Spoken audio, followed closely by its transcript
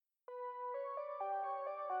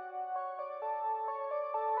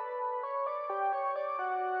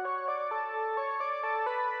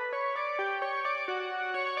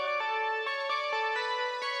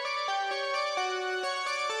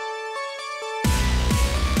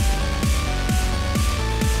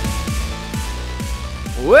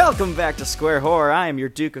Welcome back to Square Horror. I am your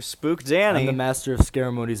Duke of Spook, Danny. I'm the master of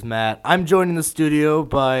Scaremonies, Matt. I'm joined in the studio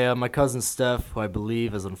by my cousin Steph, who I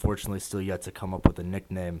believe is unfortunately still yet to come up with a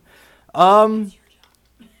nickname. I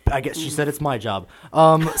guess she said it's my job.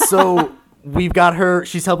 So we've got her.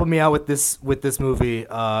 She's helping me out with this movie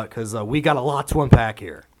because we got a lot to unpack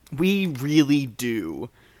here. We really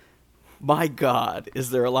do. My God,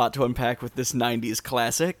 is there a lot to unpack with this 90s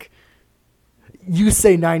classic? You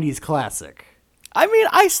say 90s classic. I mean,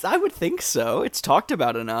 I would think so. It's talked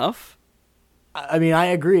about enough. I mean, I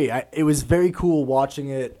agree. It was very cool watching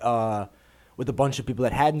it with a bunch of people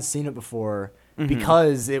that hadn't seen it before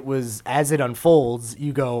because it was, as it unfolds,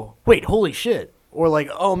 you go, wait, holy shit. Or like,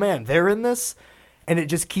 oh man, they're in this? And it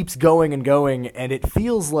just keeps going and going, and it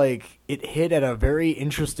feels like it hit at a very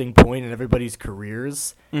interesting point in everybody's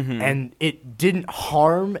careers, and it didn't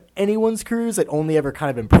harm anyone's careers. It only ever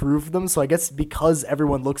kind of improved them. So I guess because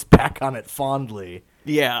everyone looks back on it fondly,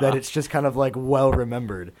 that it's just kind of like well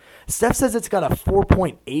remembered. Steph says it's got a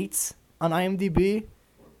 4.8 on IMDb.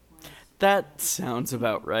 That sounds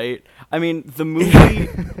about right. I mean, the movie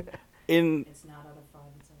in...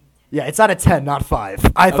 Yeah, it's out of 10, not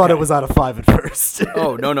 5. I thought it was out of 5 at first.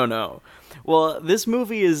 Oh, no. Well, this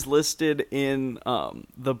movie is listed in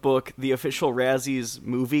the book, The Official Razzies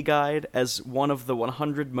Movie Guide, as one of the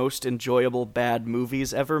 100 most enjoyable bad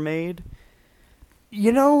movies ever made.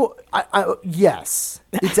 You know, yes.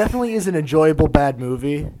 It definitely is an enjoyable bad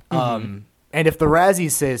movie. And if the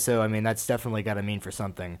Razzies say so, I mean, that's definitely got to mean for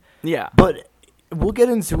something. Yeah. But we'll get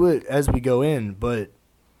into it as we go in, but...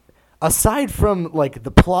 aside from, like, the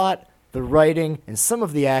plot, the writing, and some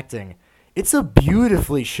of the acting, it's a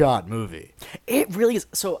beautifully shot movie. It really is.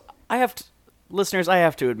 So, listeners, I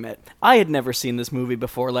have to admit, I had never seen this movie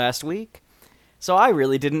before last week. So I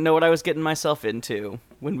really didn't know what I was getting myself into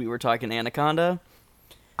when we were talking Anaconda.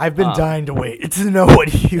 I've been dying to wait to know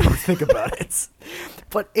what you think about it.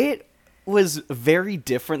 But it was very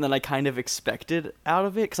different than I kind of expected out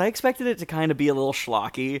of it, because I expected it to kind of be a little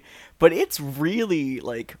schlocky, but it's really,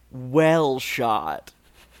 like, well shot.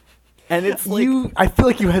 And it's like... I feel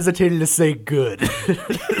like you hesitated to say good.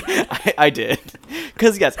 I did.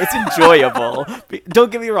 Because, yes, it's enjoyable.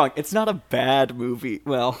 Don't get me wrong, it's not a bad movie.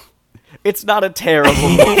 Well, it's not a terrible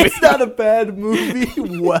movie. It's not a bad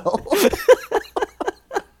movie. Well...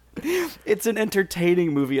 It's an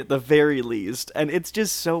entertaining movie at the very least, and it's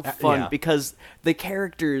just so fun because the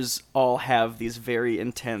characters all have these very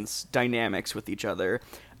intense dynamics with each other,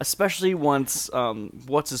 especially once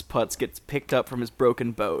What's-His-Putz gets picked up from his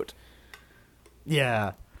broken boat.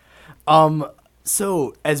 Yeah.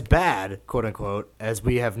 So, as bad, quote-unquote, as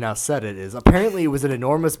we have now said it is, apparently it was an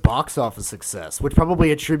enormous box office success, which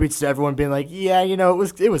probably attributes to everyone being like, yeah, you know,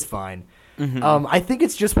 it was fine. I think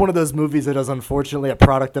it's just one of those movies that is unfortunately a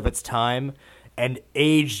product of its time and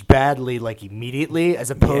aged badly, like, immediately, as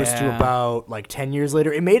opposed to about, like, 10 years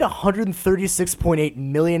later. It made $136.8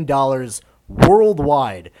 million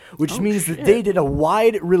worldwide, which means that they did a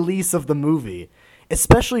wide release of the movie,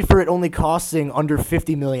 especially for it only costing under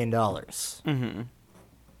 $50 million.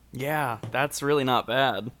 Yeah, that's really not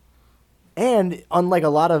bad. And unlike a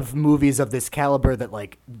lot of movies of this caliber that,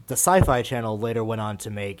 like, the Sci-Fi Channel later went on to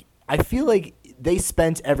make, I feel like they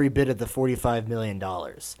spent every bit of the $45 million.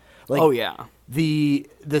 Like, oh, yeah. The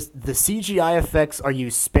CGI effects are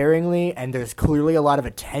used sparingly, and there's clearly a lot of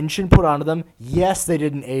attention put onto them. Yes, they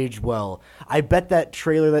didn't age well. I bet that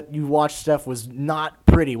trailer that you watched, Steph, was not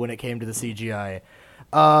pretty when it came to the CGI.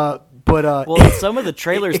 Well, in some of the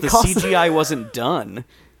trailers, the CGI wasn't done.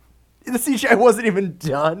 The CGI wasn't even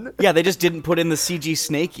done? Yeah, they just didn't put in the CG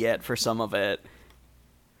snake yet for some of it.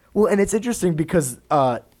 Well, and it's interesting because...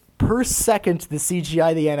 per second, the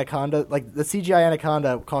CGI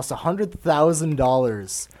Anaconda costs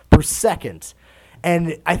 $100,000 per second.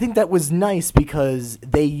 And I think that was nice because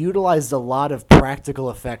they utilized a lot of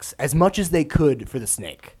practical effects as much as they could for the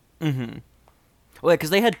snake. Well,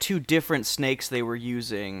 because they had two different snakes they were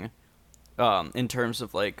using in terms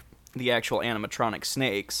of, like, the actual animatronic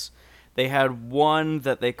snakes. They had one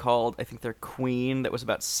that they called, I think their queen, that was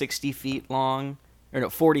about 60 feet long.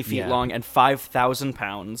 40 feet long and 5,000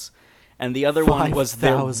 pounds. And the other one was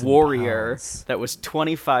their warrior that was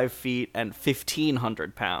 25 feet and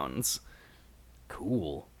 1,500 pounds.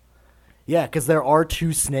 Cool. Yeah, because there are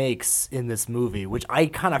two snakes in this movie, which I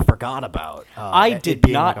kind of forgot about. I did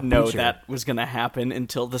not know that was going to happen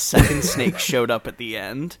until the second snake showed up at the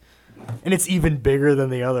end. And it's even bigger than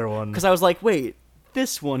the other one. Because I was like, wait,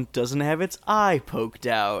 this one doesn't have its eye poked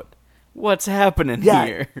out. What's happening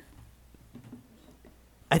here?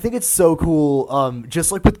 I think it's so cool,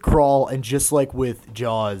 just like with Crawl and just like with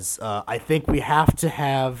Jaws, I think we have to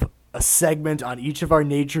have a segment on each of our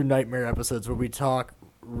Nature Nightmare episodes where we talk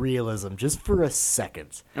realism just for a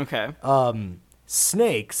second. Okay.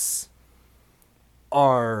 Snakes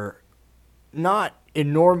are not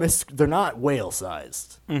enormous. They're not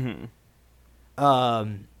whale-sized. Mm-hmm.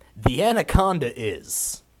 The Anaconda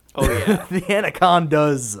is. Oh, yeah. The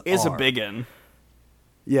Anacondas Is are. a biggin'.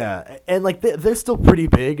 Yeah, and like they're still pretty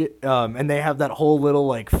big, and they have that whole little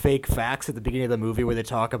like fake facts at the beginning of the movie where they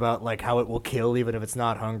talk about like how it will kill even if it's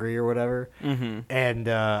not hungry or whatever. Mm-hmm. And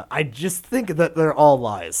I just think that they're all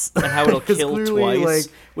lies. And how it'll kill clearly, twice,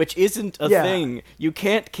 like, which isn't a thing. You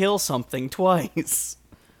can't kill something twice.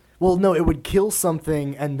 Well, no, it would kill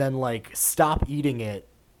something and then like stop eating it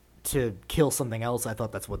to kill something else. I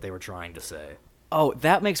thought that's what they were trying to say. Oh,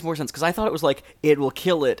 that makes more sense, because I thought it was like, it will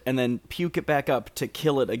kill it and then puke it back up to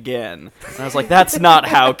kill it again. And I was like, that's not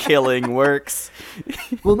how killing works.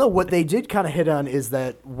 Well, no, what they did kind of hit on is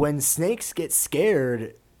that when snakes get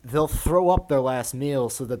scared, they'll throw up their last meal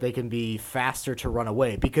so that they can be faster to run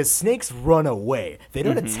away. Because snakes run away. They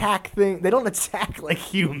don't attack things. They don't attack like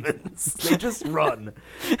humans. They just run.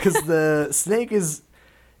 Because the snake is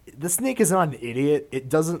not an idiot. It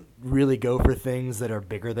doesn't really go for things that are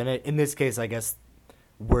bigger than it. In this case, I guess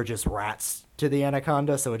we're just rats to the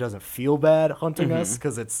anaconda, so it doesn't feel bad hunting us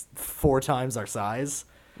because it's 4 times our size,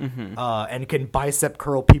 and can bicep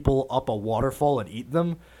curl people up a waterfall and eat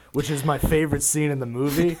them, which is my favorite scene in the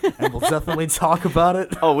movie, and we'll definitely talk about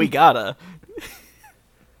it. Oh, we gotta.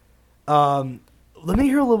 Let me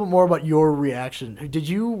hear a little bit more about your reaction. Did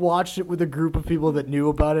you watch it with a group of people that knew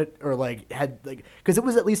about it, or like had like, because it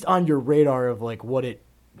was at least on your radar of like what it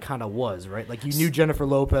kind of was, right? Like you knew Jennifer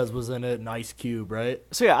Lopez was in it and Ice Cube, right?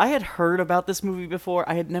 So yeah, I had heard about this movie before.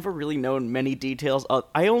 I had never really known many details.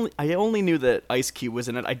 I only knew that Ice Cube was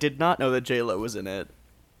in it. I did not know that J-Lo was in it.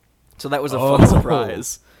 So that was a fun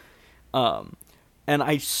surprise. And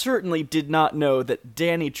I certainly did not know that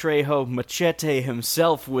Danny Trejo Machete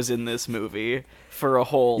himself was in this movie for a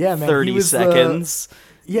whole 30 seconds.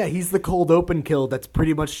 He's the cold open kill that's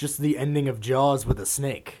pretty much just the ending of Jaws with a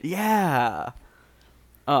snake. Yeah.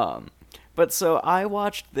 But so I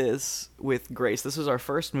watched this with Grace. This was our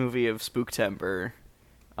first movie of Spooktember.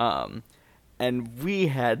 And we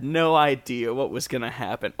had no idea what was going to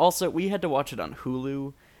happen. Also, we had to watch it on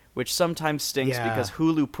Hulu, which sometimes stinks because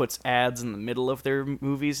Hulu puts ads in the middle of their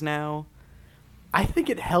movies now. I think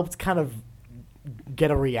it helped kind of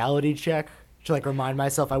get a reality check to like remind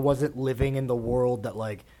myself I wasn't living in the world that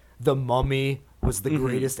like The Mummy was the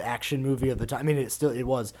greatest action movie of the time. I mean, it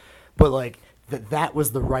was, but like that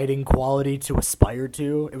was the writing quality to aspire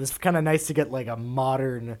to. It was kind of nice to get like a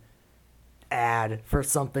modern ad for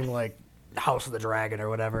something like House of the Dragon or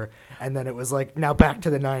whatever, and then it was like, now back to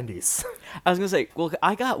the 90s. I was gonna say, well,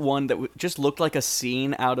 I got one that just looked like a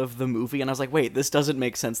scene out of the movie, and I was like, wait, this doesn't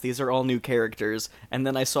make sense. These are all new characters. And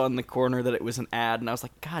then I saw in the corner that it was an ad, and I was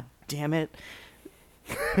like, God damn it.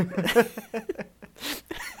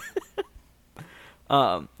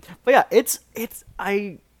 But yeah,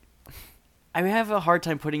 I have a hard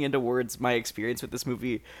time putting into words my experience with this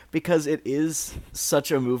movie because it is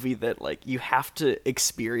such a movie that, like, you have to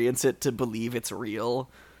experience it to believe it's real.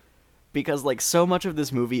 Because, like, so much of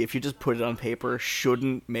this movie, if you just put it on paper,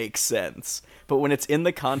 shouldn't make sense. But when it's in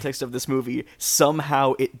the context of this movie,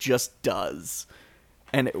 somehow it just does.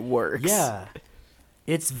 And it works. Yeah.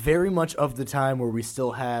 It's very much of the time where we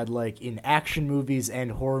still had, like, in action movies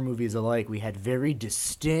and horror movies alike, we had very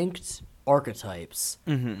distinct archetypes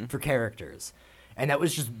for characters, and that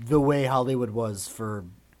was just the way Hollywood was for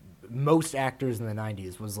most actors in the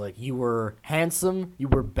 90s. Was like, you were handsome, you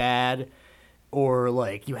were bad, or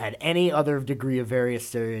like you had any other degree of various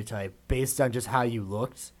stereotype based on just how you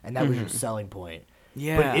looked, and that was your selling point.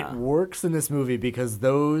 But it works in this movie because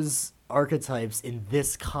those archetypes in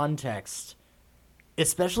this context,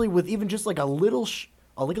 especially with even just like a little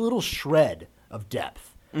shred of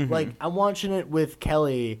depth. Like, I'm watching it with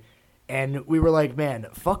Kelly, and we were like, man,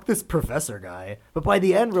 fuck this professor guy. But by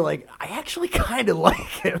the end, we're like, I actually kind of like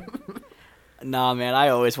him. Nah, man, I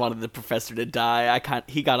always wanted the professor to die.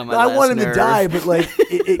 He got on my last nerve. I wanted him to die, but like,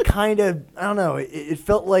 it kind of, I don't know. It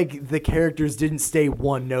felt like the characters didn't stay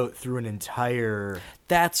one note through an entire.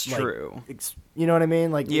 That's like, true. You know what I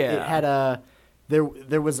mean? Like, yeah. It had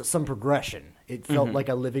there was some progression. It felt like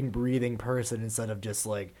a living, breathing person instead of just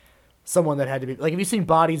like someone that had to be like. Have you seen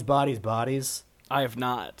Bodies? I have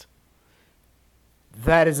not.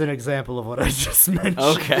 That is an example of what I just mentioned.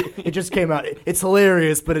 Okay. It just came out. It's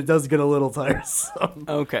hilarious, but it does get a little tiresome.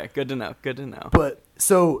 Okay, good to know. But,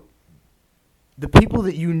 so, the people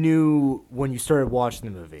that you knew when you started watching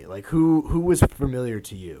the movie, like, who was familiar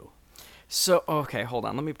to you? So, okay, hold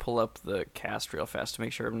on. Let me pull up the cast real fast to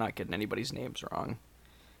make sure I'm not getting anybody's names wrong.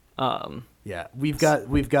 Yeah, we've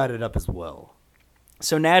got it up as well.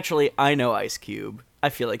 So naturally, I know Ice Cube. I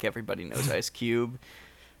feel like everybody knows Ice Cube.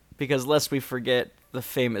 Because lest we forget the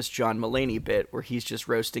famous John Mulaney bit where he's just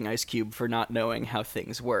roasting Ice Cube for not knowing how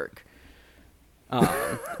things work.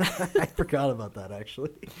 I forgot about that,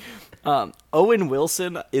 actually. Owen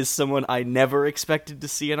Wilson is someone I never expected to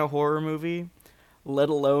see in a horror movie, let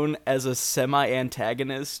alone as a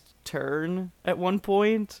semi-antagonist turn at one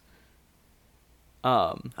point.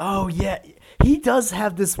 Oh, yeah. He does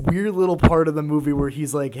have this weird little part of the movie where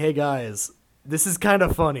he's like, hey, guys, this is kind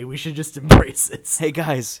of funny. We should just embrace it. Hey,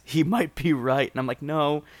 guys, he might be right. And I'm like,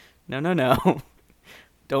 no.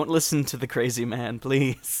 Don't listen to the crazy man,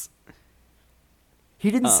 please.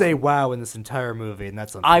 He didn't say wow in this entire movie, and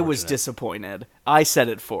that's unfortunate. I was disappointed. I said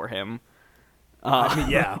it for him. I mean,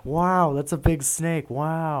 yeah. Wow, that's a big snake.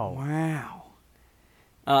 Wow.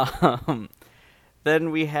 Then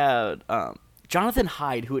we had Jonathan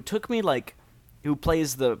Hyde, who who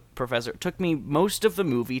plays the professor. It took me most of the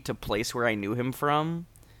movie to place where I knew him from.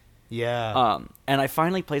 Yeah. And I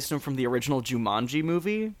finally placed him from the original Jumanji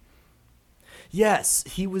movie. Yes,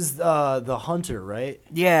 he was the hunter, right?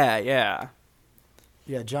 Yeah.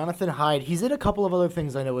 Yeah, Jonathan Hyde. He's in a couple of other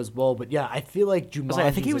things I know as well, but yeah, I feel like Jumanji. I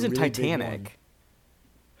think he was in Titanic.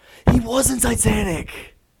 He was in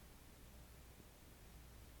Titanic.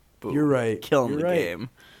 Boom. You're right. Killing You're the right. game.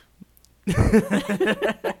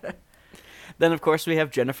 Then, of course, we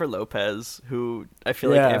have Jennifer Lopez, who I feel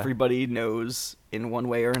like everybody knows in one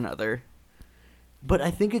way or another. But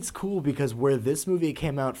I think it's cool because where this movie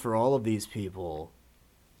came out for all of these people,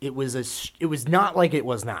 it was not like it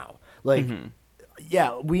was now. Like,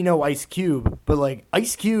 yeah, we know Ice Cube, but like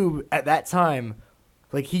Ice Cube at that time,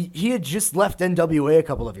 like he had just left NWA a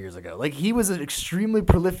couple of years ago. Like he was an extremely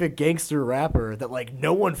prolific gangster rapper that like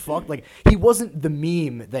no one fucked. Like he wasn't the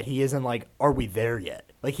meme that he is in like Are We There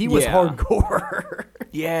Yet? Like he was hardcore.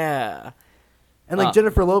 Yeah. And like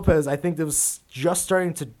Jennifer Lopez, I think that was just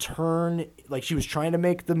starting to turn, like she was trying to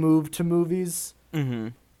make the move to movies. Mm-hmm.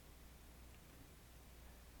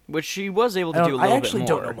 Which she was able to do a little bit more. I actually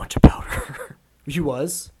don't know much about her. She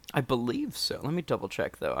was? I believe so. Let me double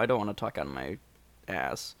check though. I don't want to talk on my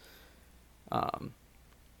ass.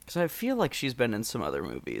 Because I feel like she's been in some other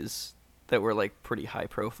movies that were like pretty high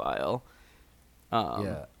profile.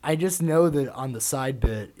 Yeah, I just know that on the side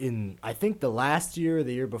bit, in I think the last year or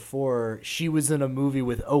the year before, she was in a movie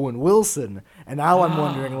with Owen Wilson, and now I'm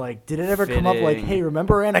wondering, like, did it ever come up like, hey,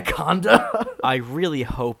 remember Anaconda? I really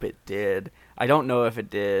hope it did. I don't know if it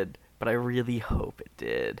did, but I really hope it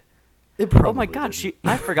did. It probably oh my god,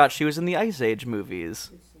 I forgot she was in the Ice Age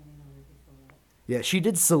movies. Yeah, she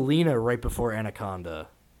did Selena right before Anaconda.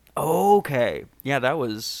 Okay, yeah, that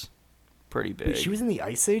was pretty big. Wait, she was in the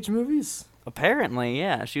Ice Age movies? Apparently,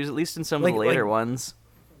 yeah. She was at least in some of the later ones.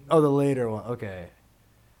 Oh, the later one. Okay.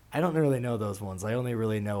 I don't really know those ones. I only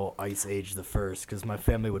really know Ice Age the first because my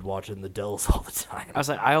family would watch it in the Dells all the time. I was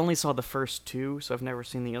like, I only saw the first two, so I've never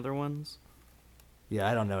seen the other ones. Yeah,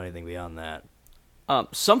 I don't know anything beyond that.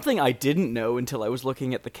 Something I didn't know until I was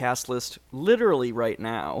looking at the cast list literally right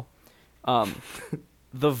now.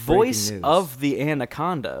 The voice of the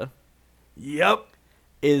Anaconda. Yep.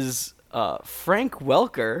 Is Frank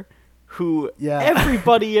Welker, who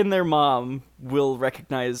everybody and their mom will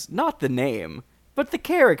recognize not the name, but the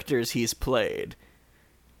characters he's played.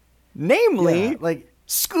 Namely, like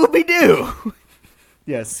Scooby Doo.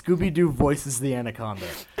 Yeah, Scooby Doo voices the Anaconda.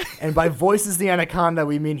 And by voices the Anaconda,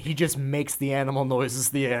 we mean he just makes the animal noises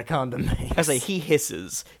the Anaconda makes. I say he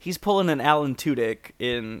hisses. He's pulling an Alan Tudyk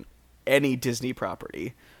in any Disney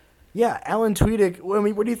property. Yeah, Alan Tudyk. I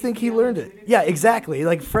mean, what do you think he learned it? Yeah, exactly.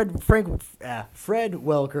 Like Fred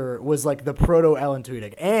Welker was like the proto Alan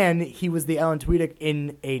Tudyk, and he was the Alan Tudyk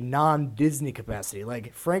in a non-Disney capacity.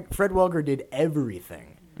 Like Fred Welker did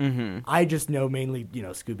everything. Mm-hmm. I just know mainly,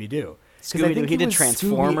 Scooby Doo. Scooby Doo. He did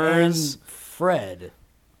Transformers. Fred.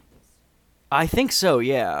 I think so.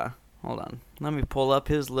 Yeah. Hold on. Let me pull up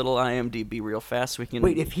his little IMDb real fast so we can...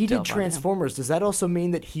 Wait, if he did Transformers, does that also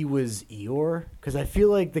mean that he was Eeyore? Because I feel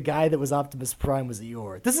like the guy that was Optimus Prime was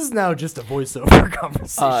Eeyore. This is now just a voiceover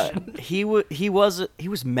conversation. He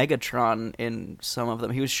was Megatron in some of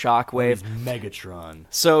them. He was Shockwave. He was Megatron.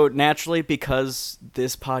 So naturally, because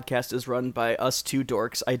this podcast is run by us two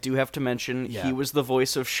dorks, I do have to mention he was the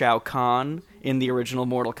voice of Shao Kahn in the original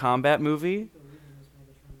Mortal Kombat movie.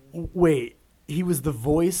 Wait. He was the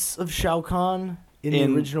voice of Shao Kahn in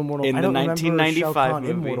the original Mortal Kombat. In the 1995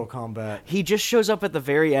 movie. In Mortal Kombat. He just shows up at the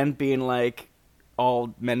very end being like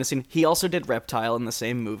all menacing. He also did Reptile in the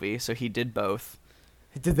same movie, so he did both.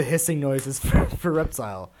 It did the hissing noises for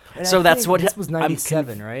Reptile. And So I that's think what this was I'm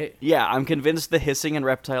 97, right? Yeah, I'm convinced the hissing and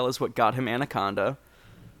Reptile is what got him Anaconda.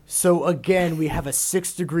 So again, we have a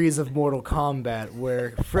 6 degrees of Mortal Kombat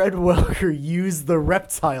where Fred Welker used the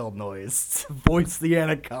reptile noise to voice the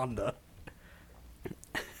Anaconda.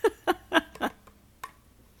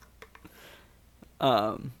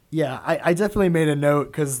 Yeah, I definitely made a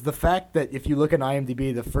note because the fact that if you look at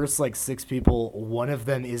IMDb, the first like 6 people, one of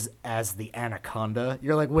them is as the Anaconda.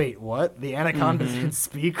 You're like, wait, what? The Anaconda can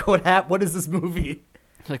speak? What is this movie?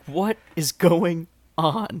 Like, what is going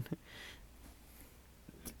on?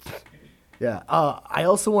 Yeah. I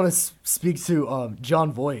also want to speak to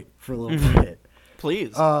John Voight for a little bit.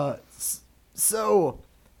 Please. So,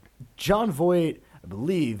 John Voight, I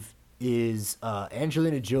believe, is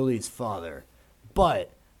Angelina Jolie's father,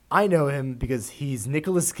 but I know him because he's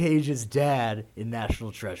Nicolas Cage's dad in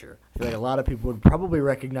National Treasure. I feel like a lot of people would probably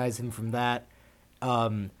recognize him from that.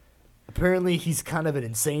 Apparently, he's kind of an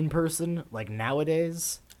insane person, like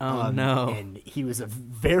nowadays. Oh, no. And he was a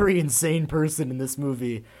very insane person in this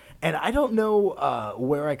movie. And I don't know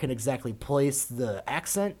where I can exactly place the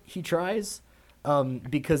accent he tries,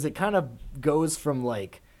 because it kind of goes from,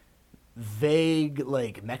 like, vague,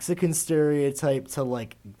 like, Mexican stereotype to,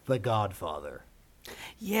 like, The Godfather.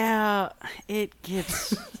 Yeah, it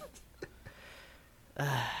gets...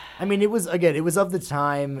 I mean, it was of the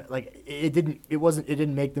time. Like, it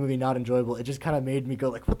didn't make the movie not enjoyable. It just kind of made me go,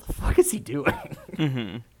 like, what the fuck is he doing?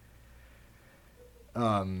 Mm-hmm.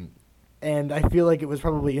 And I feel like it was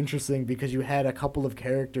probably interesting because you had a couple of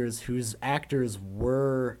characters whose actors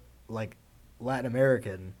were, like, Latin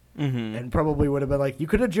American. Mm-hmm. And probably would have been like, you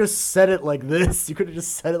could have just said it like this. You could have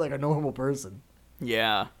just said it like a normal person.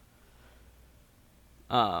 Yeah.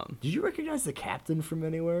 Did you recognize the captain from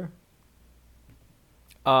anywhere?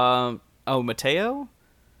 Mateo?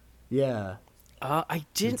 Yeah. I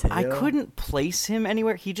didn't. I Mateo? couldn't place him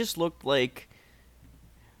anywhere. He just looked like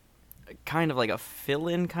kind of like a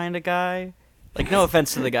fill-in kind of guy. Like, no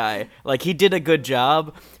offense to the guy. Like, he did a good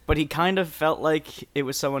job, but he kind of felt like it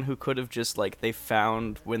was someone who could have just, like, they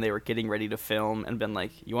found when they were getting ready to film and been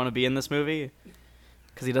like, you want to be in this movie?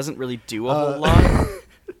 Because he doesn't really do a whole lot.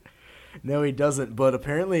 No, he doesn't. But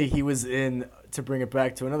apparently he was in, to bring it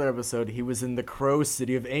back to another episode, he was in The Crow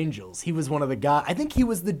City of Angels. He was one of the guys. I think he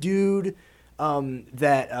was the dude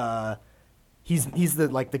that he's the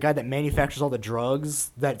like the guy that manufactures all the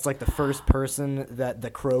drugs. That's like the first person that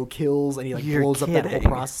the Crow kills, and he like You're blows up that whole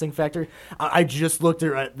kidding. processing factory. I just looked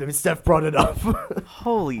at it. Steph brought it up.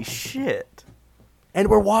 Holy shit. And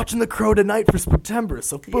we're watching The Crow tonight for September,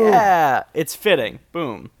 so boom. Yeah, it's fitting.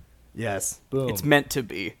 Boom. Yes, boom. It's meant to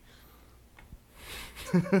be.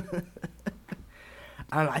 I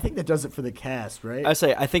don't know, I think that does it for the cast, right?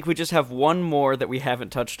 I think we just have one more that we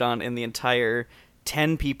haven't touched on in the entire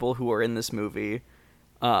 10 people who are in this movie,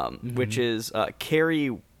 which is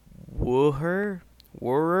Carrie Wooher,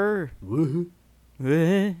 Woohoo.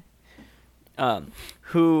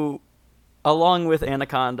 who, along with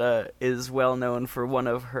Anaconda, is well known for one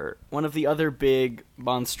of the other big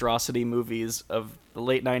monstrosity movies of the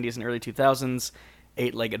late 90s and early 2000s,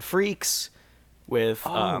 Eight-Legged Freaks, with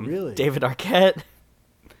really? David Arquette.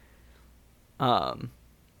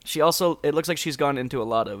 She also, it looks like she's gone into a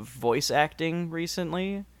lot of voice acting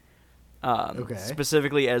recently. Okay.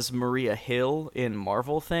 Specifically as Maria Hill in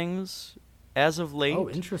Marvel things as of late. Oh,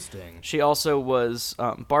 interesting. She also was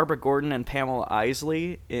Barbara Gordon and Pamela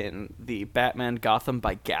Isley in the Batman Gotham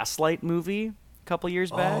by Gaslight movie a couple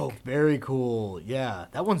years back. Oh, very cool. Yeah,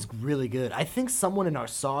 that one's really good. I think someone in our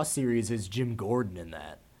Saw series is Jim Gordon in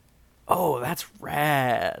that. Oh, that's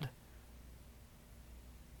rad.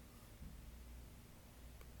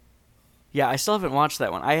 Yeah, I still haven't watched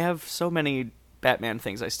that one. I have so many Batman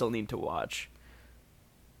things I still need to watch.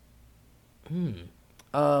 Did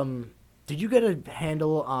you get a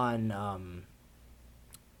handle on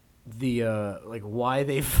the like why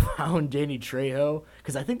they found Danny Trejo?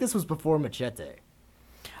 Because I think this was before Machete.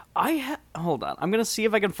 Hold on. I'm gonna see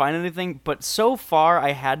if I can find anything, but so far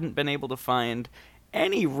I hadn't been able to find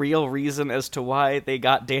any real reason as to why they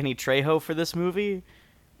got Danny Trejo for this movie.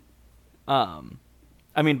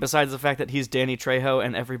 I mean, besides the fact that he's Danny Trejo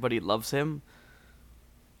and everybody loves him.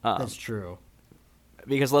 That's true.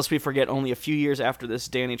 Because lest we forget, only a few years after this,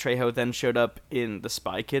 Danny Trejo then showed up in the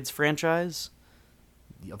Spy Kids franchise.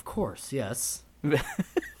 Of course, yes.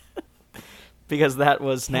 Because that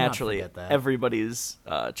was Cannot naturally forget that. everybody's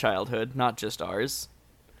childhood, not just ours.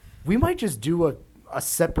 We might just do a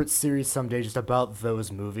separate series someday just about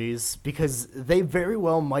those movies, because they very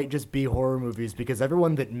well might just be horror movies, because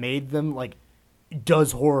everyone that made them, like,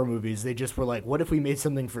 does horror movies. They just were like, what if we made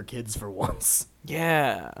something for kids for once?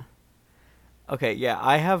 Yeah. Okay, yeah,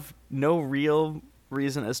 I have no real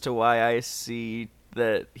reason as to why I see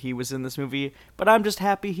that he was in this movie, but I'm just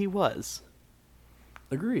happy he was.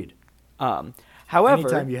 Agreed. However,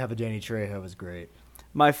 Anytime you have a Danny Trejo is great.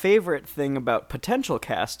 my favorite thing about potential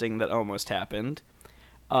casting that almost happened,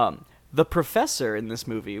 the professor in this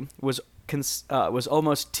movie was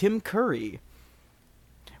almost Tim Curry,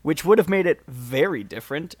 which would have made it very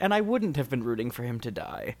different, and I wouldn't have been rooting for him to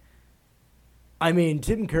die. I mean,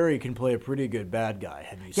 Tim Curry can play a pretty good bad guy.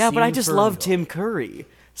 Have you Yeah, seen but I just love Ferngully? Tim Curry,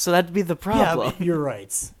 so that'd be the Yeah, problem. but you're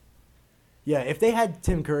right. Yeah, if they had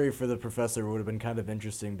Tim Curry for the professor, it would have been kind of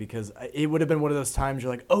interesting because it would have been one of those times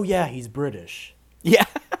you're like, oh yeah, he's British. Yeah.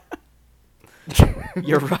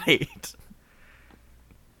 You're right.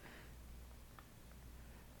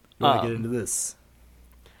 You want to get into this?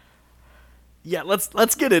 Yeah,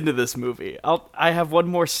 let's get into this movie. I have one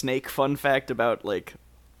more snake fun fact about like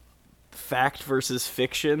fact versus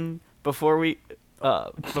fiction before we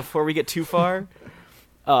get too far.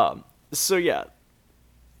 So yeah,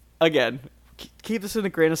 again, keep this in a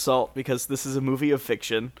grain of salt because this is a movie of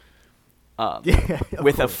fiction.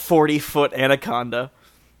 With a 40-foot anaconda.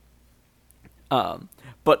 But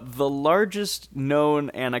the largest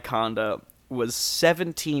known anaconda was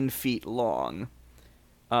 17 feet long,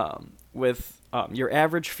 with your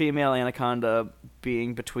average female anaconda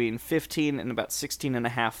being between 15 and about 16 and a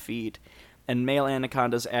half feet, and male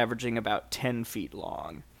anacondas averaging about 10 feet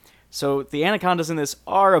long. So the anacondas in this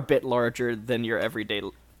are a bit larger than your everyday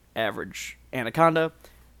average anaconda,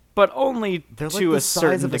 but only They're like to the a certain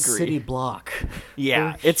size of degree. a city block.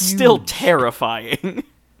 Yeah, They're it's still huge. terrifying.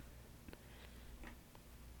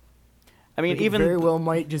 I mean, Like, even it very well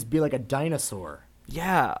might just be like a dinosaur.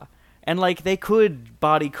 yeah, and like they could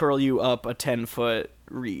body curl you up a 10-foot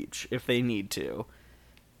reach if they need to,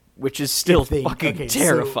 which is still fucking okay, so-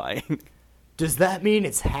 terrifying. Does that mean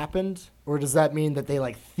it's happened, or does that mean that they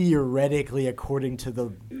like theoretically, according to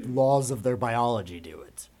the laws of their biology, do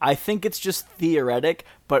it? I think it's just theoretic,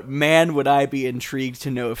 but man, would I be intrigued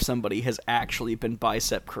to know if somebody has actually been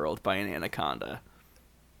bicep curled by an anaconda.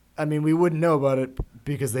 I mean, we wouldn't know about it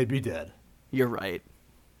because they'd be dead. You're right.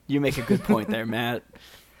 You make a good point there, Matt.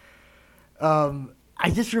 I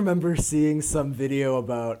just remember seeing some video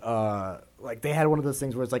about like they had one of those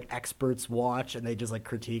things where it's like experts watch and they just like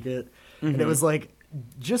critique it, and it was like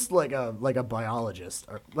just like a biologist,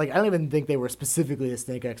 or like I don't even think they were specifically a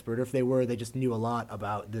snake expert, or if they were, they just knew a lot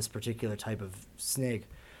about this particular type of snake.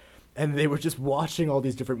 And they were just watching all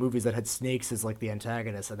these different movies that had snakes as like the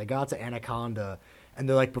antagonist, and they got to Anaconda, and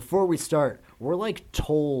they're like, before we start, we're like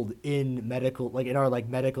told in medical, like in our like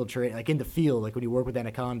medical training, like in the field, like when you work with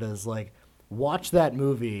anacondas, like watch that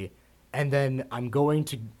movie, and then I'm going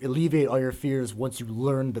to alleviate all your fears once you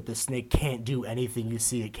learn that the snake can't do anything you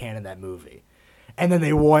see it can in that movie. And then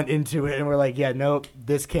they went into it, and we're like, yeah, nope,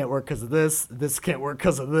 this can't work because of this. This can't work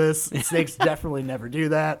because of this. Snakes definitely never do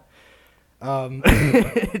that.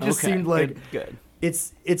 It just Okay, seemed like good.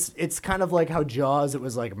 it's kind of like how Jaws, it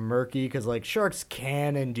was like murky because like sharks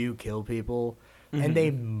can and do kill people, and they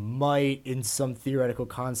might in some theoretical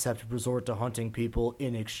concept resort to hunting people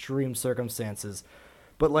in extreme circumstances,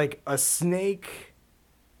 but like a snake,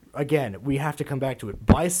 again, we have to come back to it,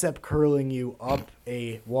 bicep curling you up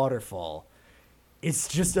a waterfall, it's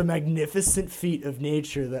just a magnificent feat of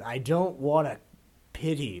nature that I don't want to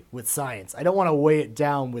pity with science. I don't want to weigh it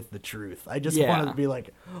down with the truth. I just want to be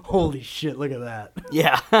like, holy shit, look at that.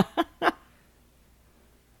 Yeah.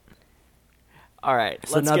 All right,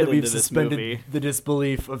 So let's now get that we've into this suspended movie. the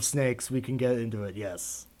disbelief of snakes, we can get into it,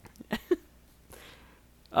 yes.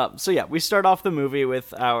 So yeah, we start off the movie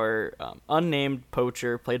with our unnamed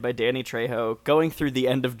poacher, played by Danny Trejo, going through the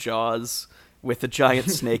end of Jaws with a giant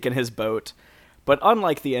snake in his boat. But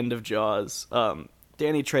unlike the end of Jaws,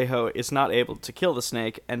 Danny Trejo is not able to kill the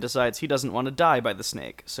snake and decides he doesn't want to die by the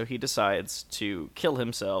snake, so he decides to kill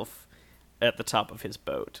himself at the top of his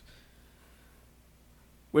boat.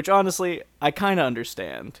 Which, honestly, I kind of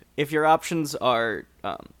understand. If your options are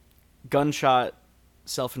gunshot,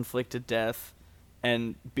 self-inflicted death,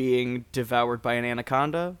 and being devoured by an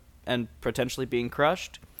anaconda, and potentially being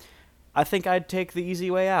crushed, I think I'd take the easy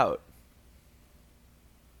way out.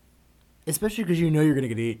 Especially because you know you're going to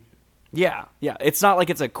get eaten. Yeah. It's not like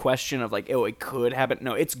it's a question of like, oh, it could happen.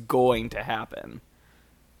 No, it's going to happen.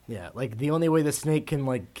 Yeah, like the only way the snake can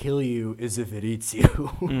like kill you is if it eats you.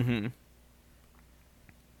 Mm-hmm.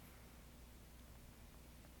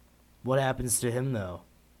 What happens to him though?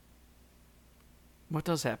 What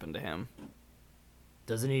does happen to him?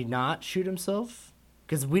 Doesn't he not shoot himself?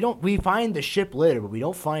 Because we find the ship later, but we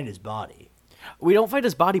don't find his body. We don't find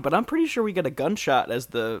his body, but I'm pretty sure we get a gunshot as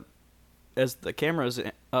the camera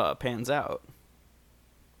pans out.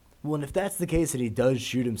 Well, and if that's the case and he does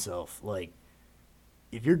shoot himself, like,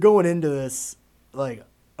 if you're going into this, like,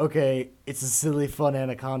 okay, it's a silly, fun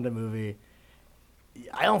Anaconda movie,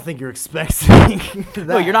 I don't think you're expecting that.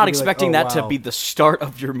 No, you're not to be expecting like, oh, that to wow. be the start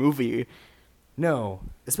of your movie. No,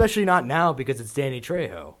 especially not now because it's Danny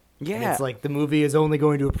Trejo. Yeah. And it's like the movie is only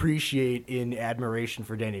going to appreciate in admiration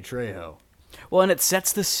for Danny Trejo. Well, and it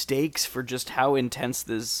sets the stakes for just how intense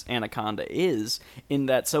this Anaconda is, in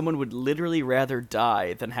that someone would literally rather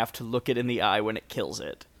die than have to look it in the eye when it kills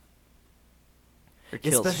it. Or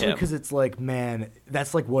kills Especially him. because it's like, man,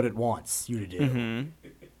 that's like what it wants you to do.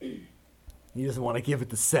 Mm-hmm. He doesn't want to give it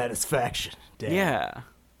the satisfaction. Damn. Yeah.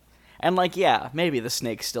 And, like, yeah, maybe the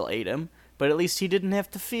snake still ate him, but at least he didn't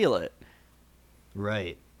have to feel it.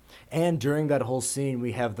 Right. And during that whole scene,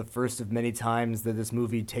 we have the first of many times that this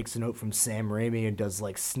movie takes a note from Sam Raimi and does,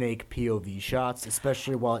 like, snake POV shots,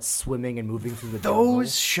 especially while it's swimming and moving through the jungle.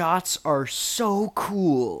 Those shots are so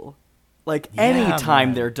cool. Like, Yeah, anytime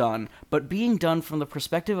man. they're done. But being done from the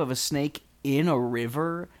perspective of a snake in a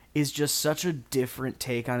river is just such a different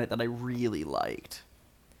take on it that I really liked.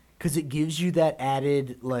 Because it gives you that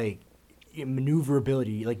added, like,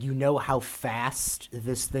 maneuverability. Like, you know how fast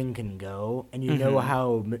this thing can go, and you know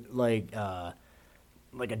how, like,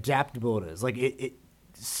 adaptable it is. Like,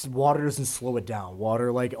 water doesn't slow it down.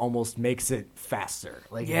 Water, like, almost makes it faster.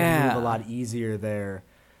 Like, it can move a lot easier there.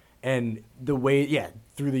 And the way,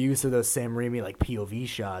 through the use of those Sam Raimi, like, POV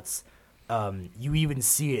shots, you even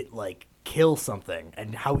see it, like, kill something,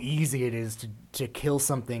 and how easy it is to kill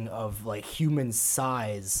something of, like, human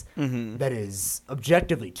size that is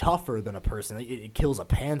objectively tougher than a person. It kills a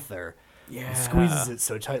panther. Yeah. It squeezes it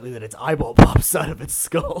so tightly that its eyeball pops out of its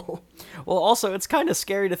skull. Well, also, it's kind of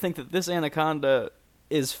scary to think that this anaconda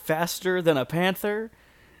is faster than a panther.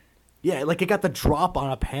 Yeah, like, it got the drop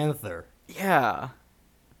on a panther. Yeah.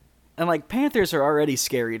 And, like, panthers are already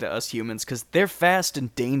scary to us humans because they're fast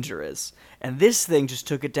and dangerous. And this thing just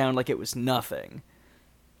took it down like it was nothing.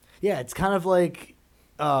 Yeah, it's kind of like,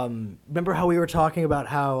 remember how we were talking about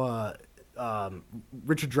how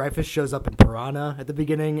Richard Dreyfuss shows up in Piranha at the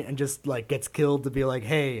beginning and just, like, gets killed to be like,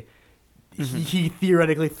 hey, he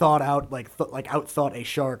theoretically thought out, outthought a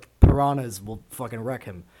shark. Piranhas will fucking wreck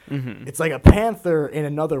him. It's like a panther in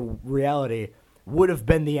another reality would have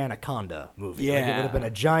been the Anaconda movie. Yeah. Like, it would have been a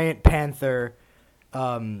giant panther.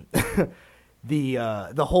 The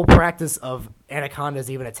whole practice of anacondas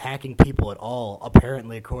even attacking people at all,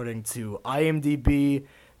 apparently, according to IMDb,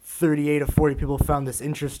 38 of 40 people found this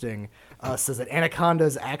interesting, says that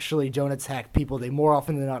anacondas actually don't attack people. They more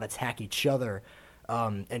often than not attack each other.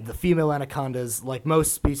 And the female anacondas, like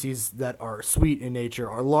most species that are sweet in nature,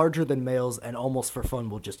 are larger than males and almost for fun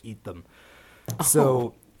will just eat them.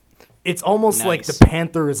 So it's almost like the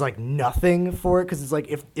panther is like nothing for it, because it's like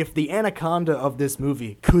if the anaconda of this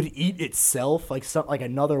movie could eat itself, like like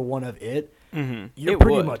another one of it, you're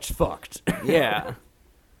pretty much fucked. Yeah.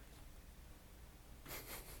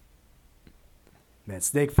 Man,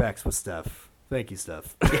 snake facts with Steph. Thank you,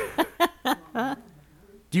 Steph.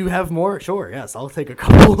 Do you have more? Sure, yes. I'll take a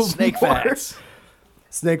couple of Snake more. facts.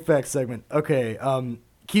 Snake facts segment. Okay,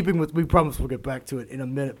 keeping with, we promise we'll get back to it in a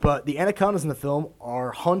minute, but the anacondas in the film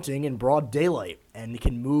are hunting in broad daylight and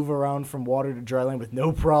can move around from water to dry land with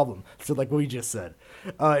no problem. So like we just said.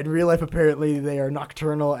 In real life, apparently, they are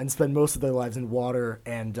nocturnal and spend most of their lives in water,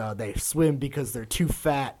 and they swim because they're too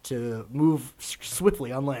fat to move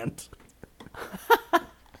swiftly on land.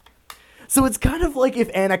 So it's kind of like if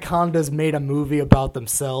anacondas made a movie about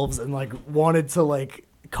themselves and like wanted to like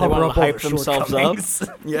cover up all their shortcomings.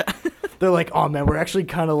 Yeah. They're like, oh man, we're actually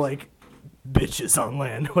kind of like bitches on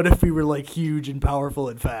land. What if we were like huge and powerful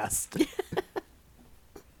and fast?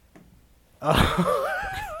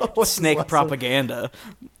 Snake propaganda.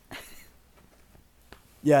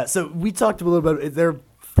 Yeah, so we talked a little bit. They're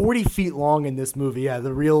 40 feet long in this movie. Yeah, the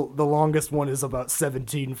longest one is about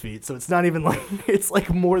 17 feet. So it's not even like, it's like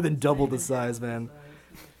more than double the size, man.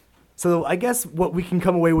 So I guess what we can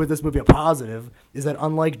come away with this movie a positive is that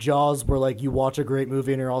unlike Jaws, where like you watch a great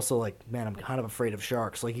movie and you're also like, man, I'm kind of afraid of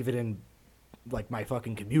sharks. Like even in like my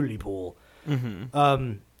fucking community pool,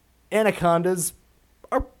 anacondas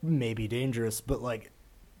are maybe dangerous, but like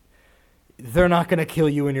they're not gonna kill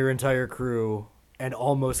you and your entire crew and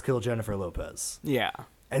almost kill Jennifer Lopez. Yeah.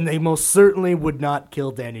 And they most certainly would not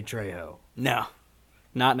kill Danny Trejo. No.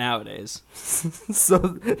 Not nowadays.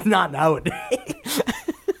 So, not nowadays.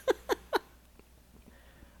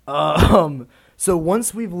 So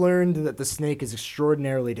once we've learned that the snake is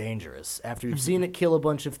extraordinarily dangerous, after we've seen it kill a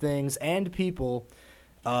bunch of things and people,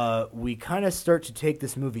 we kind of start to take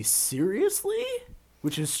this movie seriously,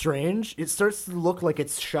 which is strange. It starts to look like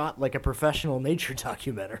it's shot like a professional nature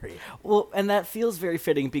documentary. Well, and that feels very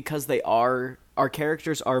fitting because our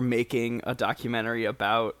characters are making a documentary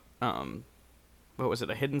about, what was it,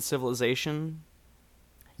 a hidden civilization?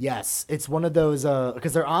 Yes, it's one of those,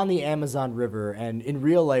 because they're on the Amazon River, and in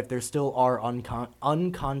real life there still are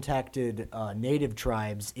uncontacted native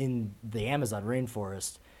tribes in the Amazon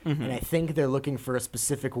rainforest. Mm-hmm. And I think they're looking for a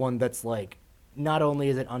specific one that's like, not only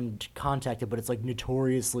is it uncontacted, but it's like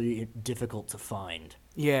notoriously difficult to find.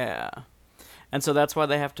 Yeah. And so that's why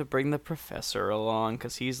they have to bring the professor along,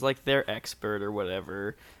 because he's like their expert or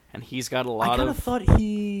whatever. And he's got a lot of... I kind of thought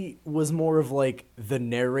he was more of like the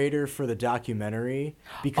narrator for the documentary,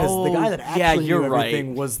 because the guy that actually knew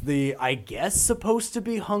everything was the, I guess, supposed to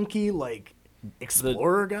be hunky, like,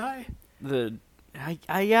 explorer guy?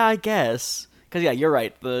 I guess. Because, yeah, you're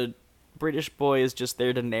right. The British boy is just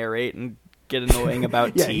there to narrate and get annoying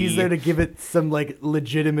about tea. Yeah, he's there to give it some, like,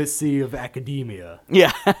 legitimacy of academia.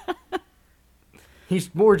 Yeah.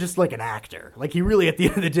 He's more just like an actor. Like, he really, at the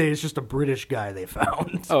end of the day, is just a British guy they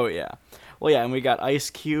found. Oh, yeah. Well, yeah, and we got Ice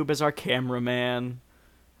Cube as our cameraman.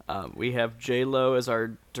 We have J-Lo as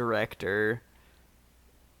our director.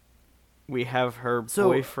 We have her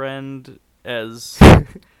boyfriend as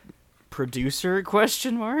producer, ?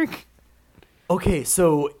 Okay,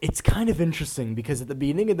 so it's kind of interesting because at the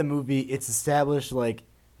beginning of the movie, it's established like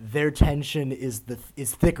their tension is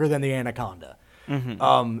thicker than the Anaconda.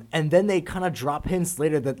 Mm-hmm. And then they kind of drop hints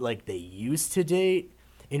later that like they used to date,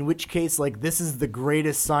 in which case like this is the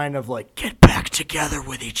greatest sign of like get back together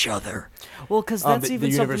with each other. Well, because that's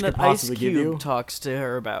even something that Ice Cube talks to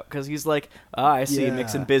her about, because he's like, I see you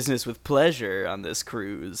mixing business with pleasure on this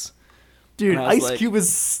cruise. Dude, Ice Cube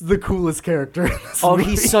is the coolest character in this movie.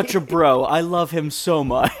 He's such a bro. I love him so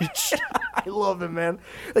much. I love him, man.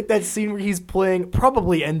 Like that scene where he's playing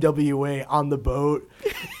probably NWA on the boat,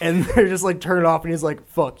 and they're just like, turn it off, and he's like,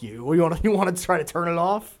 fuck you. You want to try to turn it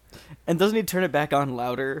off? And doesn't he turn it back on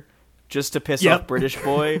louder just to piss off British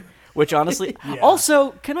boy? Which honestly... Yeah.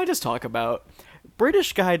 Also, can I just talk about...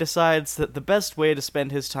 British guy decides that the best way to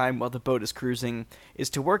spend his time while the boat is cruising is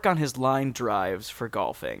to work on his line drives for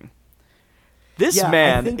golfing. This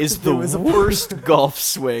man is the worst golf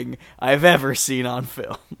swing I've ever seen on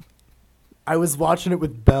film. I was watching it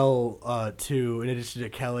with Belle, too, in addition to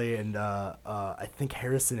Kelly, and I think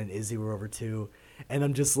Harrison and Izzy were over, too. And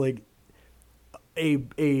I'm just like,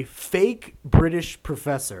 a fake British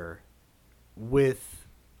professor with,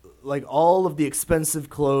 like, all of the expensive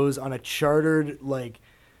clothes on a chartered, like,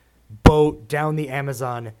 boat down the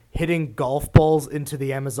Amazon, hitting golf balls into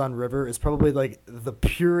the Amazon River is probably, like, the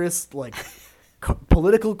purest, like...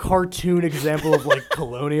 political cartoon example of like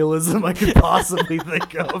colonialism I could possibly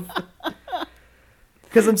think of.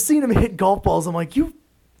 Because I'm seeing him hit golf balls. I'm like,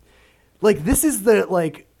 this is the,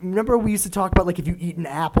 like, remember we used to talk about, like, if you eat an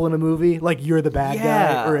apple in a movie, like, you're the bad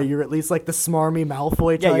guy, or you're at least, like, the smarmy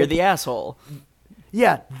Malfoy type. Yeah, you're the asshole.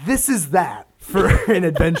 Yeah, this is that for an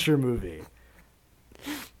adventure movie.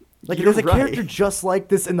 Like, there's a character just like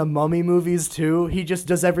this in the Mummy movies, too. He just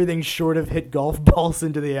does everything short of hit golf balls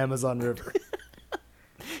into the Amazon River.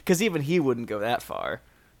 Because even he wouldn't go that far.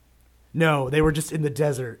 No, they were just in the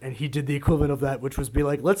desert, and he did the equivalent of that, which was be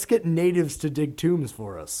like, let's get natives to dig tombs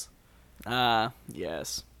for us.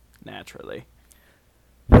 Yes, naturally.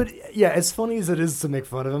 But, yeah, as funny as it is to make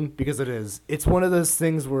fun of him, because it is, it's one of those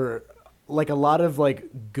things where, like, a lot of,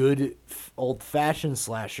 like, good old-fashioned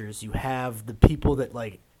slashers, you have the people that,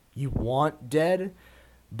 like, you want dead,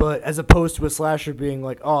 but as opposed to a slasher being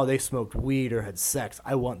like, oh, they smoked weed or had sex,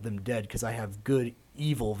 I want them dead because I have good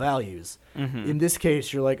evil values. Mm-hmm. In this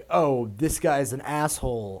case, you're like, oh, this guy's an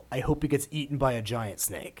asshole. I hope he gets eaten by a giant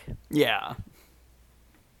snake. Yeah.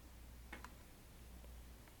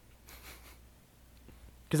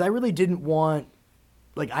 Because I really didn't want...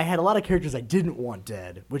 Like, I had a lot of characters I didn't want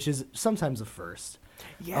dead, which is sometimes a first.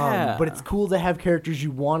 Yeah. But it's cool to have characters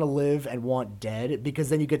you want to live and want dead, because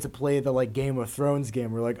then you get to play the, like, Game of Thrones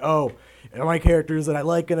game where, like, oh, are my characters that I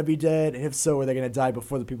like going to be dead? And if so, are they going to die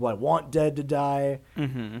before the people I want dead to die?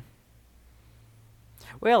 Mm-hmm.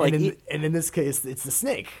 Well, like... And in this case, it's the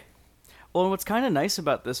snake. Well, and what's kind of nice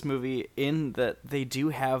about this movie, in that they do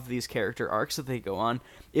have these character arcs that they go on,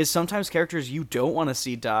 is sometimes characters you don't want to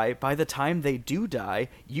see die, by the time they do die,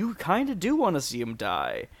 you kind of do want to see them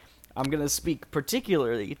die. I'm going to speak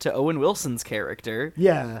particularly to Owen Wilson's character.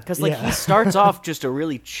 Yeah. Because, like, he starts off just a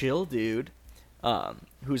really chill dude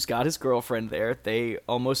who's got his girlfriend there. They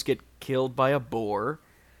almost get killed by a boar.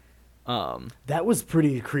 That was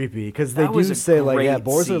pretty creepy, because they do say, like, yeah,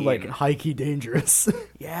 boars are, like, high-key dangerous.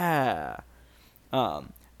 Yeah.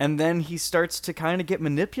 And then he starts to kind of get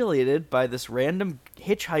manipulated by this random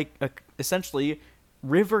essentially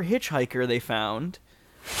river hitchhiker they found.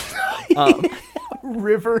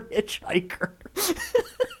 River hitchhiker.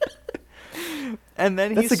 And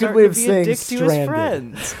then That's he's a good way starting of to be a saying dick to his stranded.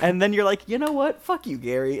 friends. And then you're like, you know what? Fuck you,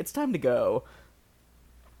 Gary. It's time to go.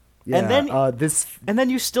 Yeah, And then and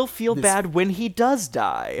then you still feel bad when he does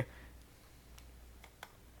die.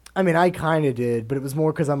 I mean, I kind of did, but it was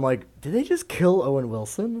more because I'm like, did they just kill Owen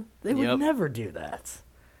Wilson? They would never do that.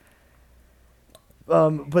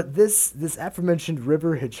 But this aforementioned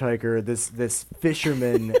river hitchhiker, this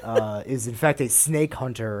fisherman, is in fact a snake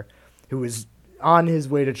hunter who is on his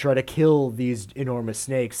way to try to kill these enormous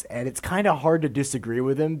snakes, and it's kind of hard to disagree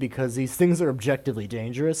with him because these things are objectively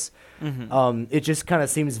dangerous. Mm-hmm. It just kind of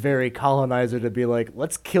seems very colonizer to be like,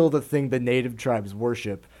 let's kill the thing the native tribes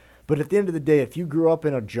worship. But at the end of the day, if you grew up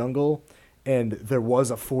in a jungle and there was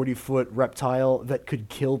a 40-foot reptile that could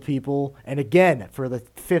kill people, and again, for the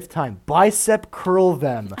 5th time, bicep curl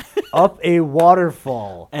them up a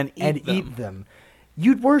waterfall and eat them,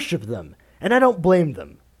 you'd worship them. And I don't blame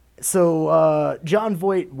them. So John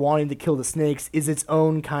Voight wanting to kill the snakes is its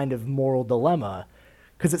own kind of moral dilemma.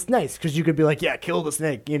 Because it's nice, because you could be like, yeah, kill the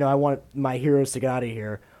snake. You know, I want my heroes to get out of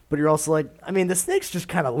here. But you're also like, I mean, the snake's just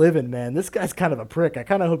kind of living, man. This guy's kind of a prick. I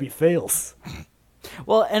kind of hope he fails.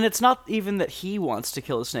 Well, and it's not even that he wants to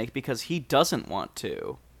kill the snake because he doesn't want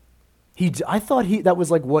to. I thought that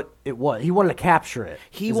was like what it was. He wanted to capture it.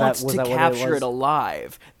 He wants to capture it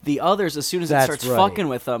alive. The others, as soon as it starts fucking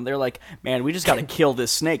with them, they're like, man, we just got to kill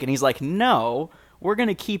this snake. And he's like, no, we're going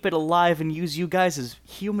to keep it alive and use you guys as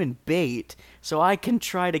human bait so I can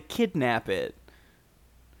try to kidnap it.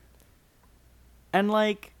 And,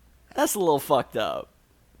 like, that's a little fucked up.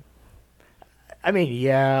 I mean,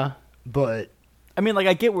 yeah, but I mean, like,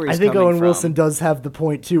 I get where he's coming from. I think Owen Wilson does have the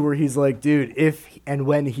point, too, where he's like, dude, if and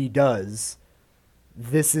when he does,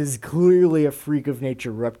 this is clearly a freak of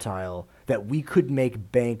nature reptile that we could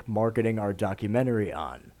make bank marketing our documentary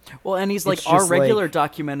on. Well, and he's like, our regular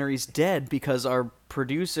documentary's dead because our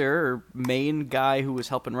producer or main guy who was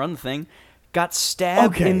helping run the thing got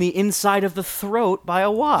stabbed in the inside of the throat by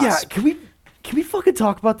a wasp. Yeah, can we fucking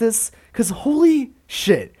talk about this? Because holy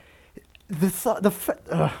shit. The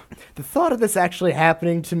thought of this actually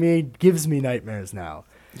happening to me gives me nightmares now.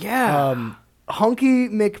 Yeah. Hunky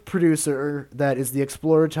Mick producer, that is the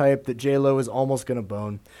explorer type that J-Lo is almost gonna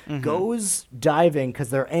bone, goes diving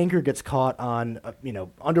because their anchor gets caught on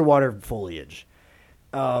underwater foliage.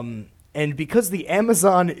 And because the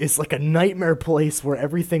Amazon is like a nightmare place where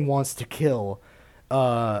everything wants to kill,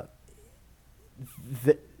 there's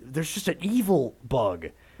just an evil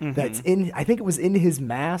bug. That's in. I think it was in his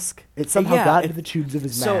mask. It somehow got into the tubes of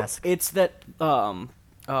his mask. So it's that.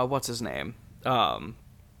 What's his name?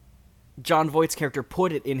 John Voight's character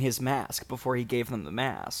put it in his mask before he gave them the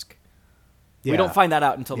mask. Yeah. We don't find that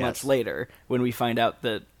out until much later when we find out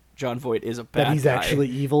that John Voight is a bad guy. That he's actually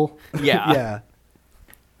evil. Yeah. Yeah.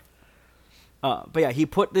 But yeah, he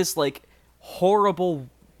put this like horrible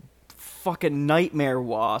fucking nightmare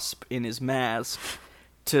wasp in his mask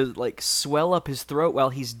to like swell up his throat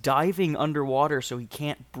while he's diving underwater so he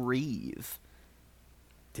can't breathe.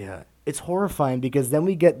 Yeah, it's horrifying because then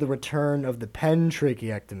we get the return of the pen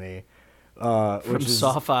tracheectomy, from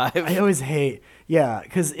Saw 5. I always hate,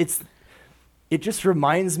 because it just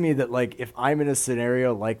reminds me that like if I'm in a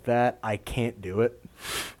scenario like that, I can't do it.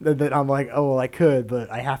 That I'm like, oh well, I could,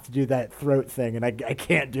 but I have to do that throat thing, and I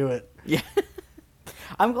can't do it. Yeah,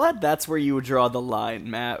 I'm glad that's where you would draw the line,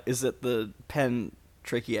 Matt. Is it the pen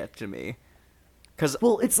tracheectomy? Because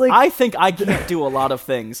it's like I think I can't do a lot of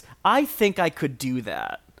things. I think I could do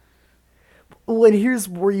that. Well, and here's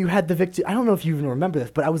where you had the victory. I don't know if you even remember this,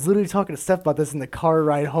 but I was literally talking to Steph about this in the car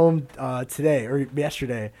ride home today or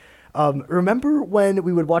yesterday. Remember when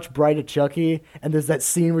we would watch Bride of Chucky and there's that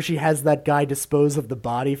scene where she has that guy dispose of the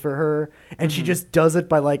body for her and she just does it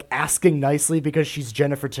by like asking nicely because she's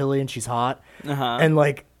Jennifer Tilly and she's hot. And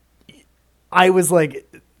like, I was like,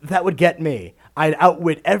 that would get me. I'd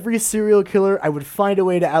outwit every serial killer. I would find a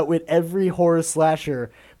way to outwit every horror slasher.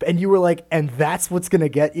 And you were like, and that's what's going to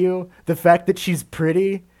get you? The fact that she's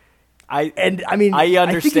pretty? I understand I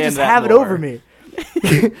think you just have it over me.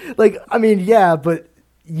 Like, I mean, yeah, but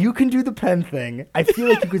you can do the pen thing. I feel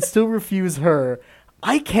like you could still refuse her.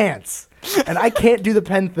 I can't. And I can't do the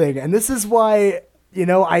pen thing. And this is why,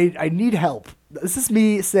 I need help. This is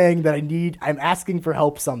me saying that I'm asking for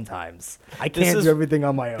help sometimes. I can't do everything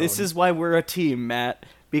on my own. This is why we're a team, Matt.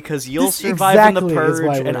 Because you'll survive in the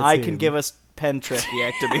purge and I can give us pen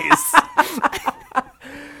tracheectomies.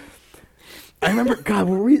 I remember, God,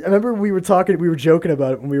 I remember we were joking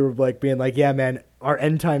about it when we were like being like, yeah, man, our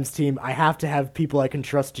end times team, I have to have people I can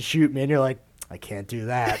trust to shoot me. And you're like, I can't do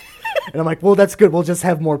that. And I'm like, well, that's good. We'll just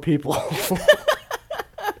have more people.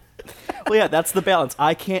 Well, yeah, that's the balance.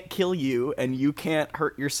 I can't kill you, and you can't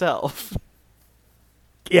hurt yourself.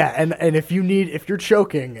 Yeah, and if you're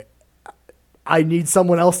choking, I need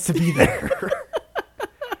someone else to be there.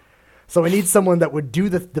 So I need someone that would do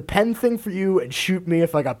the pen thing for you and shoot me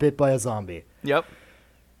if I got bit by a zombie. Yep.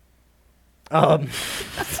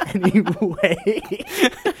 Anyway,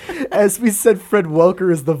 as we said, Fred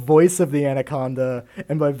Welker is the voice of the Anaconda,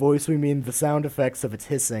 and by voice we mean the sound effects of its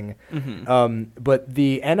hissing. Mm-hmm. But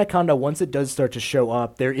the Anaconda, once it does start to show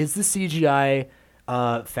up, there is the CGI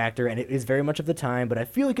factor, and it is very much of the time, but I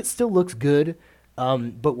feel like it still looks good.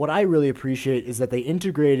 But what I really appreciate is that they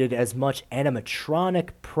integrated as much animatronic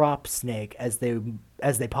prop snake as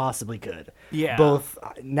they possibly could. Yeah. Both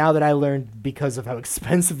now that I learned because of how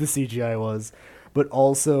expensive the CGI was, but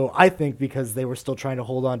also I think because they were still trying to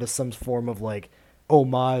hold on to some form of like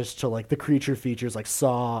homage to like the creature features like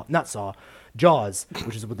Jaws,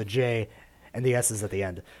 which is with the J and the S's at the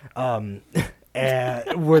end.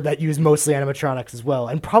 Where that used mostly animatronics as well,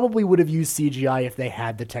 and probably would have used CGI if they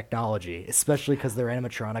had the technology, especially because their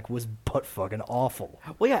animatronic was butt fucking awful.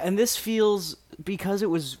 Well, yeah, and this feels, because it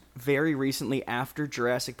was very recently after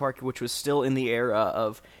Jurassic Park, which was still in the era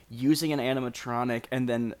of using an animatronic and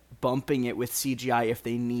then bumping it with CGI if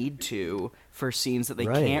they need to for scenes that they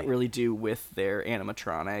can't really do with their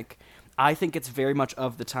animatronic. I think it's very much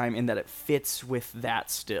of the time in that it fits with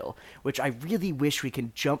that still, which I really wish we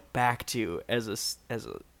can jump back to as a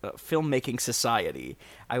filmmaking society.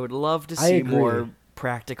 I would love to see more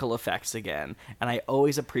practical effects again, and I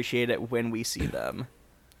always appreciate it when we see them.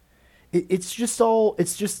 It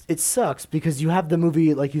sucks because you have the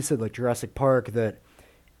movie, like you said, like Jurassic Park, that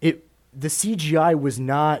the CGI was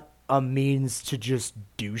not a means to just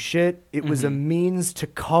do shit. It was a means to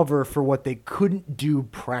cover for what they couldn't do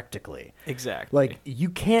practically. Exactly. Like, you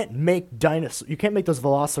can't make those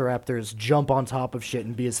velociraptors jump on top of shit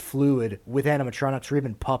and be as fluid with animatronics or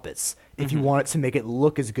even puppets if you want it to make it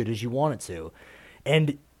look as good as you want it to.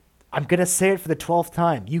 And I'm going to say it for the 12th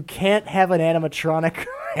time. You can't have an animatronic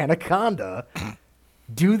Anaconda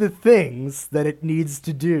do the things that it needs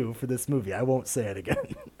to do for this movie. I won't say it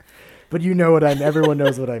again. But you know what everyone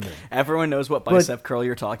knows what I mean. Everyone knows what bicep curl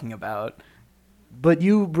you're talking about. But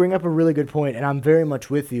you bring up a really good point, and I'm very much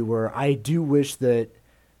with you, where I do wish that,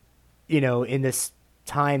 in this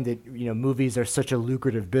time that, movies are such a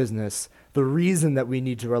lucrative business, the reason that we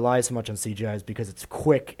need to rely so much on CGI is because it's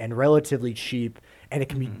quick and relatively cheap, and it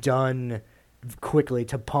can be done quickly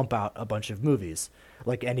to pump out a bunch of movies,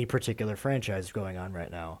 like any particular franchise going on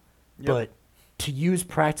right now. Yep. But to use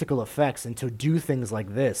practical effects and to do things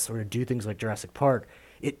like this or to do things like Jurassic Park,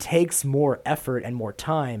 it takes more effort and more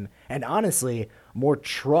time and honestly more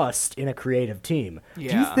trust in a creative team.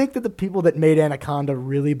 Yeah. Do you think that the people that made Anaconda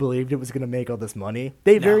really believed it was going to make all this money?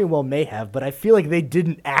 They very well may have, but I feel like they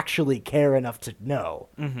didn't actually care enough to know.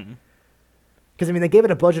 Because, they gave it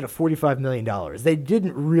a budget of $45 million. They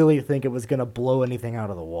didn't really think it was going to blow anything out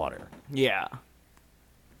of the water. Yeah.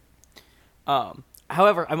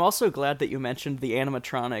 However, I'm also glad that you mentioned the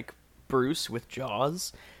animatronic Bruce with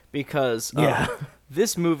Jaws, because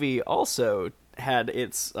this movie also had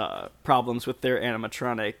its problems with their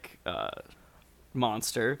animatronic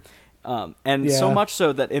monster, and so much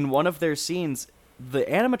so that in one of their scenes, the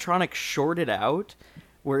animatronic shorted out,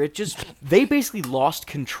 where they basically lost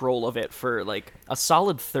control of it for like a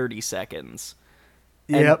solid 30 seconds.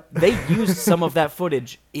 And they used some of that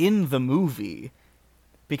footage in the movie.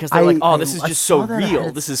 Because they're this is just so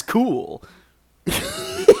real. This is cool.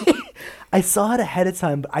 I saw it ahead of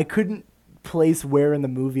time, but I couldn't place where in the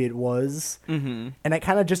movie it was. And I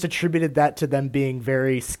kind of just attributed that to them being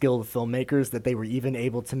very skilled filmmakers, that they were even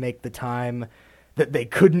able to make the time that they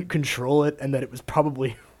couldn't control it and that it was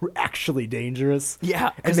probably actually dangerous.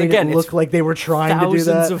 Yeah, and made it look like they were trying to do that.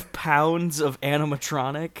 Thousands of pounds of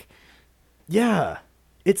animatronic. Yeah.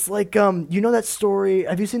 It's like, that story?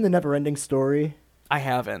 Have you seen The Never-Ending Story? I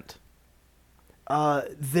haven't.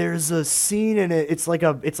 There's a scene in it. It's like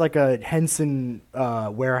a Henson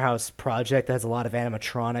warehouse project that has a lot of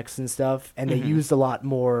animatronics and stuff, and they used a lot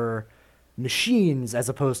more machines as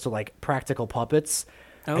opposed to like practical puppets.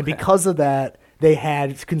 Okay. And because of that, they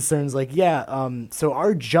had concerns like, so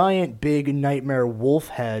our giant big nightmare wolf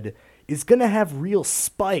head is gonna have real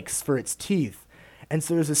spikes for its teeth, and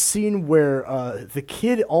so there's a scene where the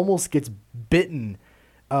kid almost gets bitten.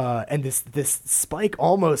 And this spike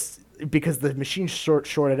almost, because the machine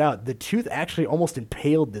shorted out, the tooth actually almost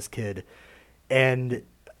impaled this kid. And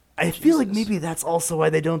I feel like maybe that's also why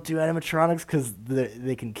they don't do animatronics, because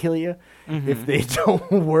they can kill you if they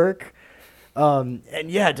don't work. And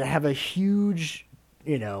yeah, to have a huge,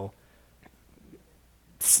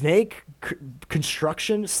 snake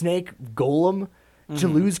construction, snake golem, to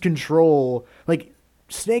lose control. Like,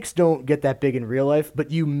 snakes don't get that big in real life,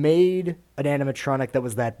 but you made an animatronic that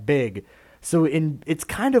was that big. So it's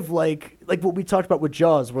kind of like what we talked about with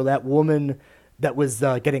Jaws, where that woman that was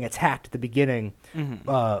getting attacked at the beginning,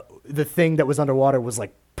 the thing that was underwater was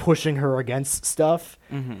like pushing her against stuff.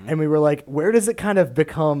 And we were like, where does it kind of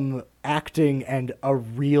become acting and a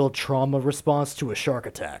real trauma response to a shark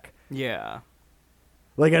attack? Yeah.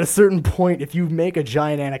 Like, at a certain point, if you make a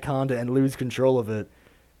giant anaconda and lose control of it,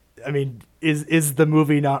 I mean, is the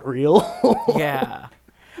movie not real? Yeah.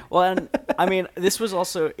 Well, and I mean, this was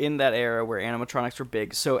also in that era where animatronics were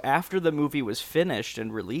big. So after the movie was finished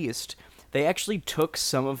and released, they actually took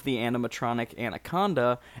some of the animatronic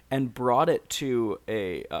Anaconda and brought it to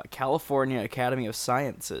a California Academy of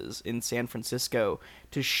Sciences in San Francisco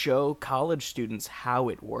to show college students how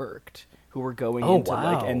it worked, who were going into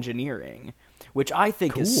like engineering, which I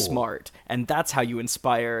think is smart, and that's how you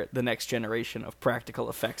inspire the next generation of practical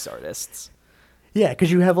effects artists. Yeah,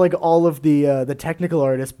 because you have like all of the technical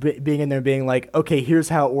artists being in there, being like, okay, here's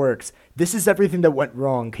how it works. This is everything that went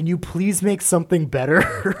wrong. Can you please make something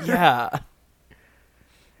better? Yeah.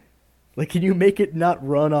 Like, can you make it not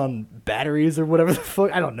run on batteries or whatever the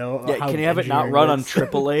fuck? I don't know. Yeah, can you have it not run on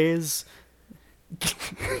AAAs?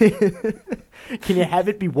 Can you have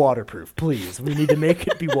it be waterproof, please? We need to make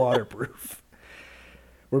it be waterproof.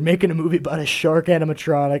 We're making a movie about a shark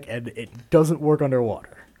animatronic, and it doesn't work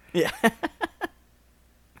underwater. Yeah.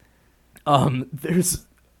 There's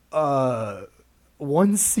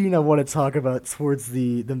one scene I want to talk about towards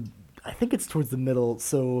the I think it's towards the middle.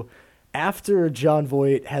 So after Jon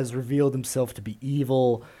Voight has revealed himself to be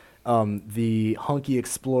evil, the hunky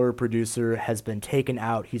explorer producer has been taken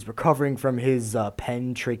out. He's recovering from his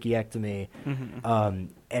pen tracheectomy.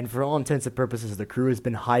 And for all intents and purposes, the crew has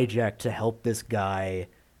been hijacked to help this guy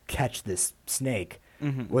catch this snake,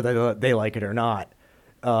 whether they like it or not.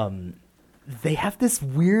 They have this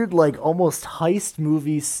weird, like, almost heist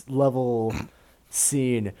movie level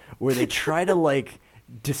scene where they try to like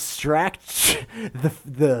distract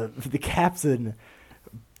the captain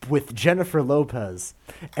with Jennifer Lopez,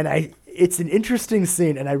 and it's an interesting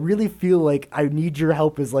scene, and I really feel like I need your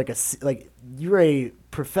help as like you're a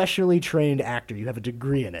professionally trained actor, you have a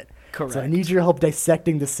degree in it. Correct. So I need your help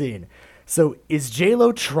dissecting the scene. So is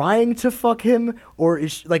J-Lo trying to fuck him, or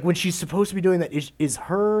is she, like, when she's supposed to be doing that, is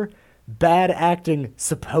her bad acting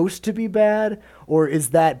supposed to be bad, or is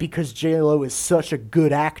that because J-Lo is such a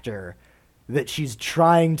good actor that she's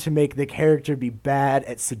trying to make the character be bad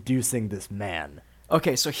at seducing this man?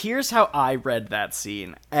 Okay, so here's how I read that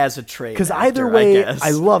scene as a trade. Because either way,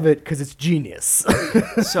 I love it because it's genius.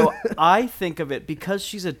 So I think of it, because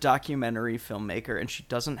she's a documentary filmmaker and she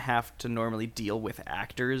doesn't have to normally deal with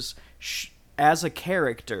actors. As a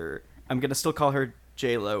character, I'm going to still call her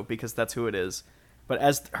J-Lo because that's who it is. But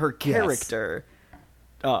as her character,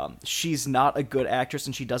 she's not a good actress,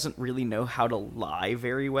 and she doesn't really know how to lie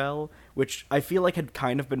very well, which I feel like had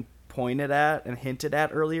kind of been pointed at and hinted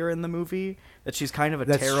at earlier in the movie, that she's kind of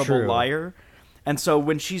a terrible liar. And so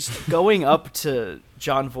when she's going up to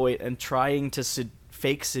Jon Voight and trying to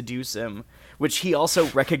fake seduce him, which he also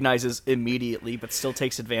recognizes immediately but still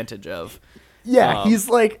takes advantage of. Yeah, he's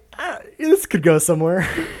like, this could go somewhere.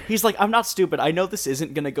 He's like, I'm not stupid. I know this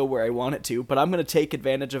isn't going to go where I want it to, but I'm going to take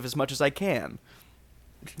advantage of as much as I can.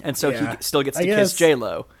 And so he still gets to kiss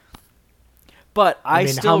J-Lo. But I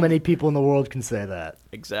mean, how many people in the world can say that?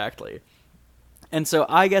 Exactly. And so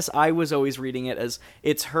I guess I was always reading it as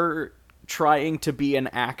it's her trying to be an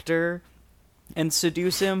actor and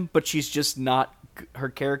seduce him, but she's just not, her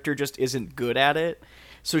character just isn't good at it.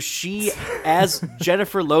 So she, as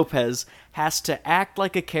Jennifer Lopez, has to act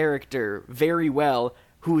like a character very well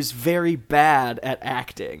who's very bad at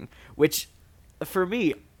acting, which, for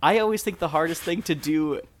me, I always think the hardest thing to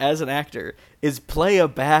do as an actor is play a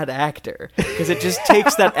bad actor, because it just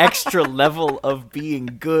takes that extra level of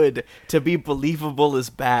being good to be believable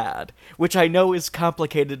as bad, which I know is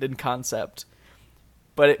complicated in concept,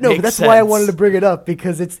 but it makes that's sense. why I wanted to bring it up,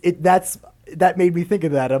 because that made me think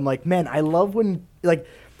of that. I'm like, man, I love when, like,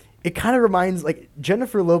 it kind of reminds, like,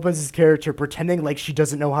 Jennifer Lopez's character pretending like she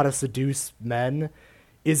doesn't know how to seduce men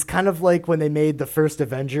is kind of like when they made the first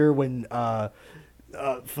Avenger, when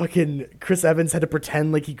fucking Chris Evans had to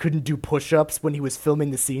pretend like he couldn't do push-ups when he was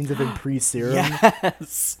filming the scenes of him pre-serum.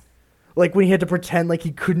 Yes. Like, when he had to pretend like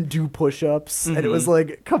he couldn't do push-ups, and it was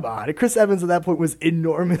like, come on. Chris Evans at that point was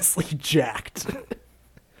enormously jacked.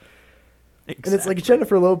 And it's like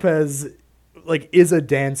Jennifer Lopez, like, is a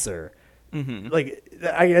dancer. Mm-hmm. Like,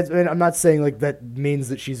 I mean, I'm not saying like that means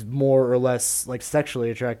that she's more or less like sexually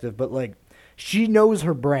attractive, but like she knows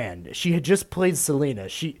her brand. She had just played Selena.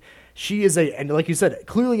 She is and like you said,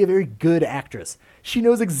 clearly a very good actress. She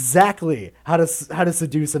knows exactly how to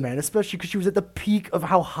seduce a man, especially because she was at the peak of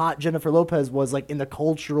how hot Jennifer Lopez was, like in the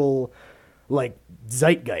cultural like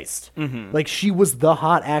zeitgeist. Mm-hmm. Like she was the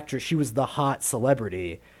hot actress. She was the hot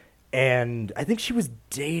celebrity. And I think she was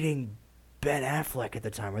dating Ben Affleck at the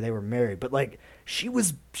time, where they were married. But like, she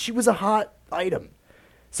was a hot item.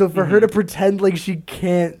 So for her to pretend like she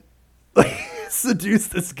can't like seduce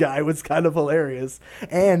this guy was kind of hilarious.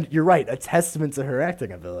 And you're right, a testament to her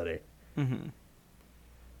acting ability. Mm-hmm.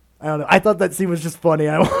 I don't know. I thought that scene was just funny.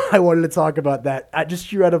 I wanted to talk about that. I just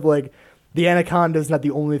sheer out of like, the Anaconda is not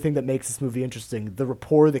the only thing that makes this movie interesting. The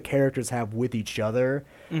rapport the characters have with each other,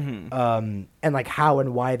 and like how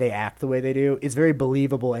and why they act the way they do is very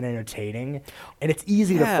believable and entertaining, and it's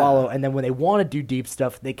easy to follow. And then when they want to do deep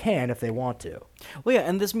stuff, they can if they want to. Well, yeah,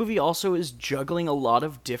 and this movie also is juggling a lot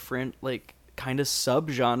of different like kind of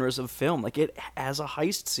subgenres of film. Like it has a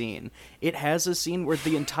heist scene. It has a scene where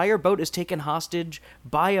the entire boat is taken hostage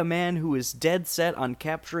by a man who is dead set on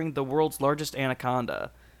capturing the world's largest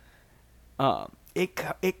anaconda.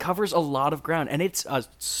 It covers a lot of ground, and it's a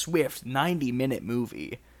swift 90-minute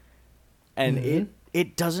movie, and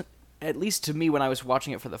it doesn't, at least to me when I was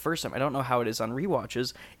watching it for the first time, I don't know how it is on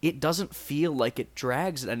rewatches, it doesn't feel like it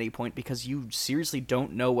drags at any point because you seriously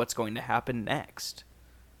don't know what's going to happen next.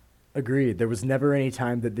 Agreed. There was never any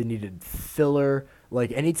time that they needed filler.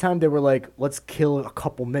 Like, anytime they were like, let's kill a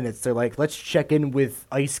couple minutes, they're like, let's check in with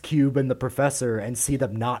Ice Cube and the professor and see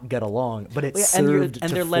them not get along. But it served to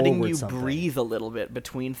and they're letting you something. breathe a little bit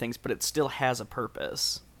between things, but it still has a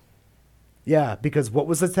purpose. Yeah, because what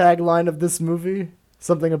was the tagline of this movie?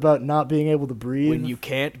 Something about not being able to breathe? When you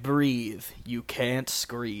can't breathe, you can't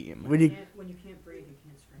scream. When you can't breathe, you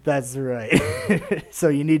can't scream. That's right. So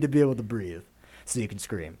you need to be able to breathe so you can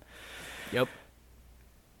scream. Yep.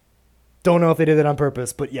 Don't know if they did it on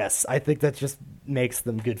purpose, but yes, I think that just makes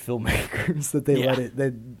them good filmmakers, that they let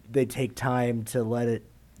it, they take time to let it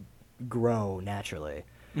grow naturally.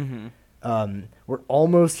 Mm-hmm. We're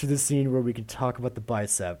almost to the scene where we can talk about the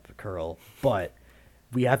bicep curl, but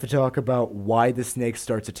we have to talk about why the snake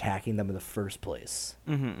starts attacking them in the first place.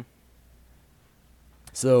 Mm-hmm.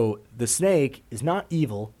 So the snake is not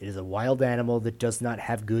evil. It is a wild animal that does not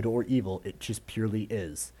have good or evil. It just purely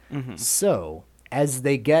is. Mm-hmm. So as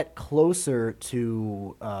they get closer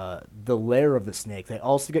to the lair of the snake, they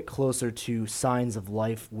also get closer to signs of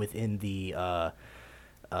life within the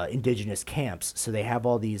indigenous camps. So they have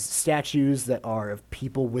all these statues that are of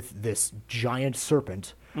people with this giant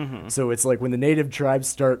serpent. Mm-hmm. So it's like when the native tribes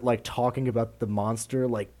start like talking about the monster,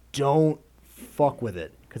 like, don't fuck with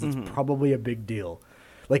it, because it's probably a big deal.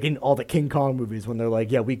 Like in all the King Kong movies, when they're like,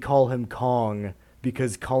 yeah, we call him Kong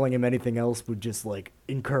because calling him anything else would just like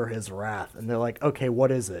incur his wrath. And they're like, okay,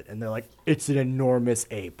 what is it? And they're like, it's an enormous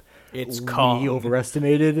ape. It's Kong. We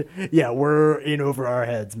overestimated. Yeah, we're in over our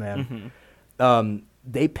heads, man.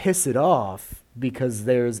 They piss it off because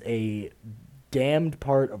there's a dammed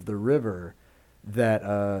part of the river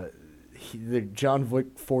that John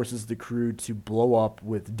Voight forces the crew to blow up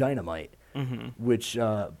with dynamite, which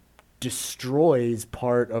destroys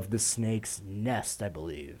part of the snake's nest, I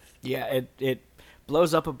believe. Yeah, it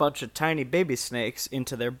blows up a bunch of tiny baby snakes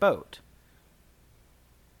into their boat.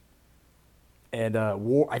 And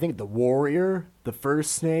I think the warrior, the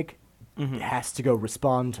first snake, has to go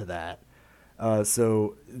respond to that.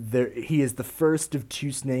 So he is the first of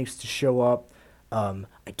two snakes to show up.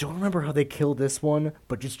 I don't remember how they kill this one,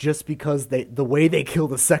 but just because the way they kill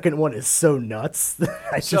the second one is so nuts,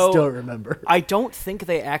 I just don't remember. I don't think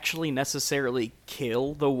they actually necessarily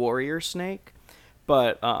kill the warrior snake,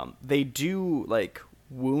 but they do like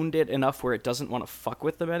wound it enough where it doesn't want to fuck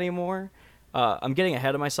with them anymore. I'm getting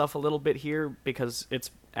ahead of myself a little bit here because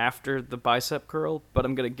it's after the bicep curl, but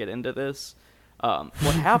I'm gonna get into this.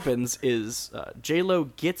 What happens is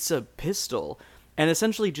J-Lo gets a pistol and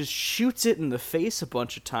essentially just shoots it in the face a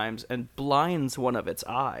bunch of times and blinds one of its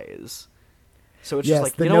eyes. So it's just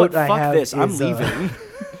like, you know what, fuck this, I'm leaving.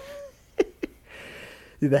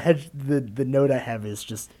 The note I have is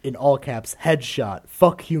just, in all caps, headshot,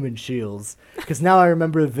 fuck human shields. Because now I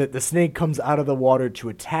remember that the snake comes out of the water to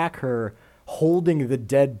attack her, holding the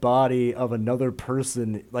dead body of another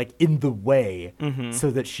person, like, in the way,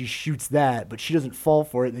 so that she shoots that, but she doesn't fall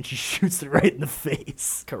for it, and then she shoots it right in the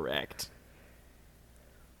face. Correct.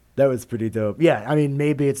 That was pretty dope. Yeah, I mean,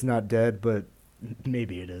 maybe it's not dead, but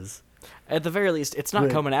maybe it is. At the very least, it's not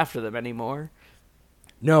coming after them anymore.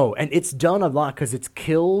 No, and it's done a lot because it's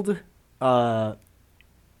killed. It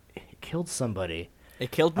killed somebody.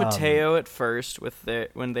 It killed Mateo at first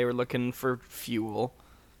when they were looking for fuel.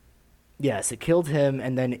 Yes, it killed him,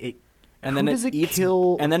 and then it. And who then does it it eats.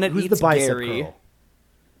 kill? And then it Who's eats the bicep Gary. curl?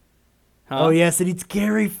 Huh? Oh yes, it eats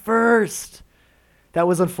Gary first. That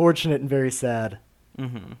was unfortunate and very sad.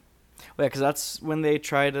 Mm-hmm. Well, yeah, because that's when they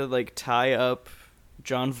try to like tie up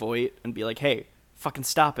John Voight and be like, "Hey, fucking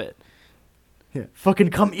stop it." Yeah,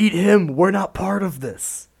 fucking come eat him. We're not part of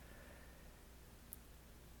this.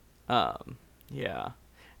 Yeah.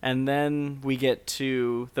 And then we get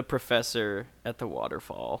to the professor at the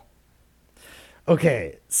waterfall.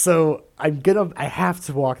 Okay, so I have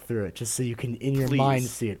to walk through it just so you can in your Please. mind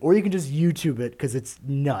see it, or you can just YouTube it because it's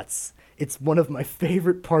nuts. It's one of my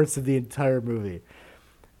favorite parts of the entire movie.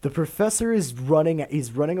 The professor is running.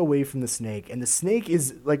 He's running away from the snake, and the snake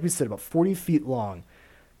is, like we said, about 40 feet long.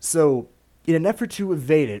 So, in an effort to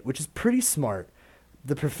evade it, which is pretty smart,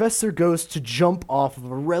 the professor goes to jump off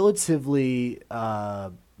of a relatively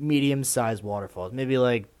medium-sized waterfall, maybe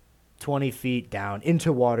like 20 feet down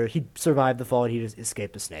into water. He survived the fall. He just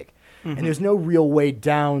escaped the snake. Mm-hmm. And there's no real way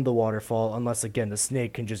down the waterfall unless, again, the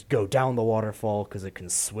snake can just go down the waterfall because it can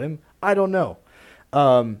swim. I don't know.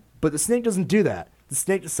 But the snake doesn't do that. The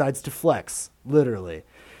snake decides to flex, literally.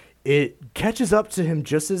 It catches up to him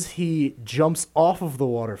just as he jumps off of the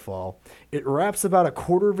waterfall. It wraps about a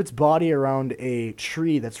quarter of its body around a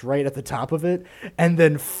tree that's right at the top of it, and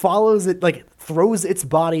then follows it, like throws its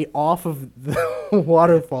body off of the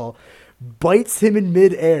waterfall, bites him in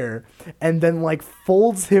midair, and then like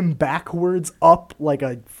folds him backwards up like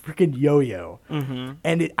a freaking yo-yo. Mm-hmm.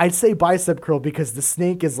 And I'd say bicep curl because the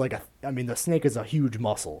snake is the snake is a huge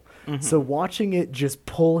muscle. Mm-hmm. So watching it just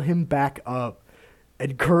pull him back up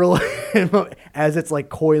and curl him up as it's like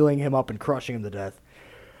coiling him up and crushing him to death.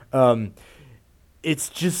 It's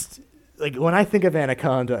just like when I think of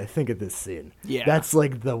Anaconda, I think of this scene. Yeah. That's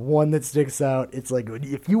like the one that sticks out. It's like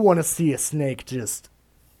if you want to see a snake just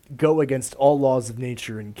go against all laws of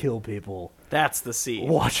nature and kill people, That's the scene.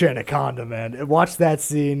 watch Anaconda, man. Watch that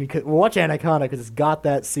scene. Watch Anaconda because it's got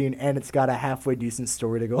that scene and it's got a halfway decent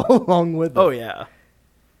story to go along with it. Oh, yeah.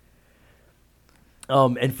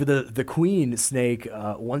 And for the queen snake,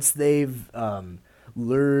 once they've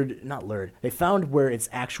they found where its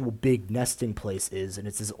actual big nesting place is, and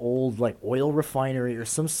it's this old like oil refinery or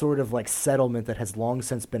some sort of like settlement that has long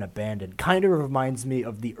since been abandoned. Kind of reminds me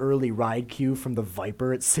of the early ride queue from the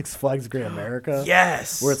Viper at Six Flags Great America.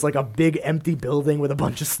 Yes. Where it's like a big empty building with a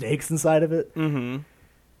bunch of snakes inside of it. Mm-hmm.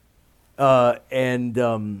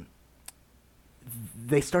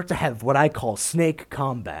 They start to have what I call snake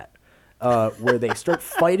combat. Where they start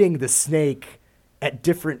fighting the snake at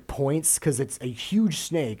different points because it's a huge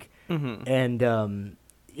snake. Mm-hmm. And,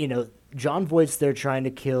 John Voight's there trying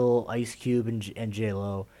to kill Ice Cube and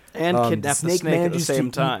J-Lo. And kidnap the snake at the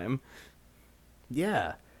same time.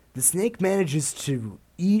 Yeah. The snake manages to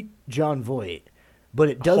eat John Voight, but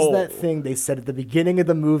it does that thing they said at the beginning of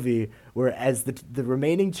the movie where as the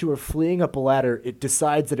remaining two are fleeing up a ladder, it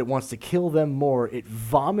decides that it wants to kill them more. It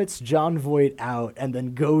vomits John Voight out and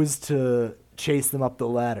then goes to chase them up the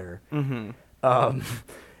ladder. Mm-hmm.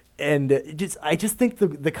 And I just think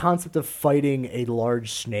the concept of fighting a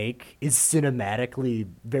large snake is cinematically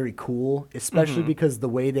very cool, especially because the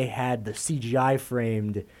way they had the CGI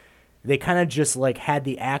framed, they kind of just like had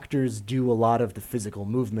the actors do a lot of the physical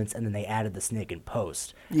movements and then they added the snake in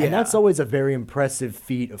post. Yeah. And that's always a very impressive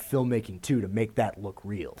feat of filmmaking too, to make that look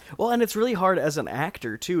real. Well, and it's really hard as an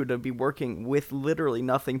actor, too, to be working with literally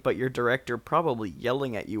nothing but your director probably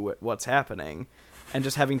yelling at you at what's happening and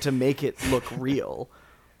just having to make it look real.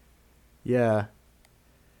 Yeah.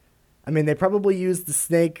 I mean, they probably used the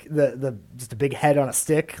snake, the just a big head on a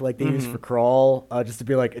stick, like they use for Crawl, just to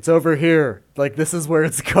be like, it's over here. Like, this is where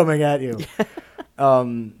it's coming at you.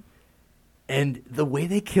 And the way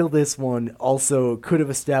they kill this one also could have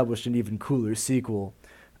established an even cooler sequel.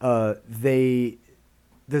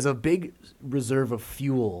 There's a big reserve of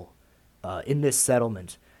fuel in this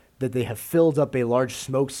settlement that they have filled up a large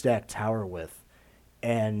smokestack tower with.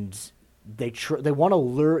 And they want to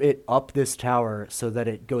lure it up this tower so that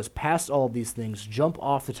it goes past all of these things, jump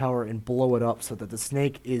off the tower, and blow it up so that the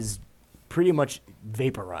snake is pretty much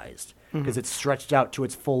vaporized because it's stretched out to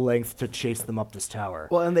its full length to chase them up this tower.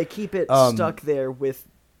 Well, and they keep it stuck there with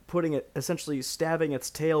essentially stabbing its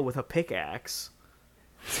tail with a pickaxe.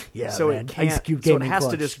 Yeah, So man. it can't. Ice Cube So it Gaming has to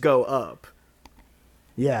Clutch. just go up.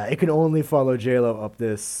 Yeah, it can only follow J-Lo up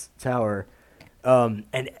this tower. And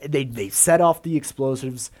they set off the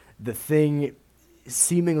explosives. The thing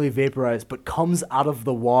seemingly vaporized, but comes out of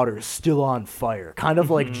the water still on fire. Kind of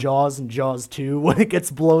like Jaws and Jaws 2 when it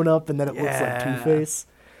gets blown up and then it looks like Two-Face.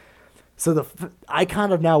 So I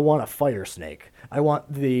kind of now want a fire snake. I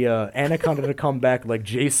want the anaconda to come back like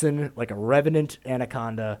Jason, like a revenant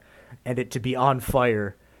anaconda, and it to be on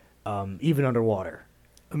fire, even underwater.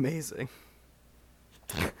 Amazing.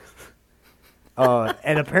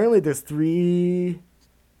 And apparently there's 3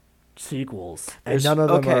 sequels, and none of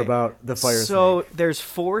them are about the fire snake. So there's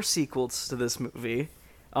 4 sequels to this movie.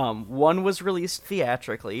 One was released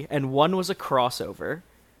theatrically, and one was a crossover.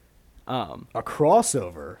 A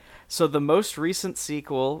crossover? So the most recent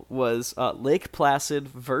sequel was Lake Placid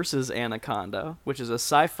versus Anaconda, which is a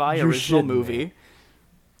sci-fi original movie. Me.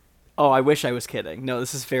 Oh, I wish I was kidding. No,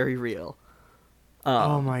 this is very real.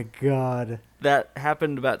 Oh my god. That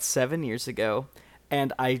happened about 7 years ago,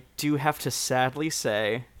 and I do have to sadly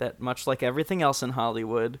say that much like everything else in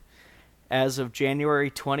Hollywood, as of January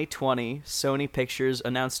 2020, Sony Pictures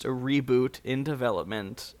announced a reboot in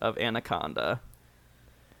development of Anaconda.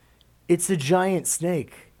 It's a giant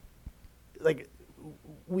snake. Like,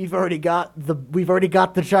 we've already got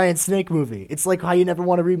the giant snake movie. It's like how you never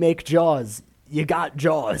want to remake Jaws. You got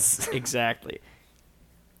Jaws. Exactly.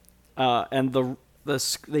 And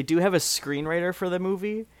they do have a screenwriter for the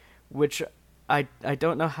movie, which I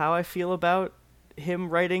don't know how I feel about him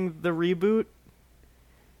writing the reboot.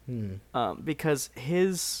 Because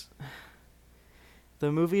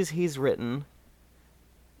the movies he's written,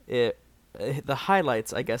 the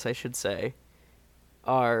highlights, I guess I should say,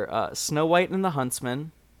 are Snow White and the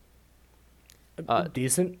Huntsman. A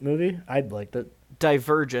decent movie. I'd liked it.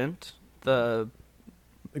 Divergent, the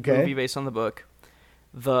movie based on the book.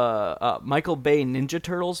 The Michael Bay Ninja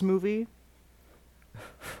Turtles movie.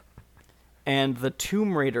 And the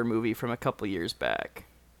Tomb Raider movie from a couple years back.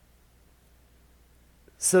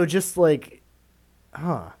 So just like,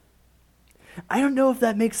 I don't know if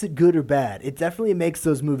that makes it good or bad. It definitely makes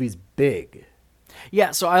those movies big.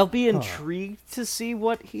 Yeah, so I'll be intrigued to see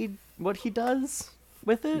what he does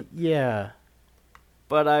with it. Yeah.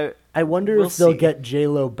 But I wonder if they'll get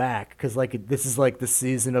J-Lo back, because like this is like the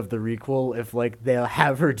season of the requel. If like they'll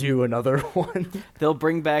have her do another one, they'll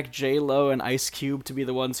bring back J-Lo and Ice Cube to be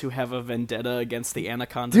the ones who have a vendetta against the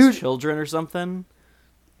Anaconda's children or something.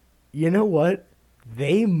 You know what?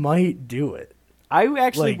 They might do it. I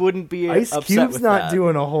actually wouldn't be Ice upset Cube's with not that.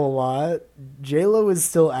 doing a whole lot. J-Lo is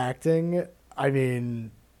still acting. I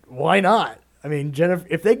mean, why not? I mean,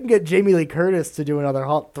 if they can get Jamie Lee Curtis to do another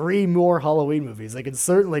 3 more Halloween movies, they can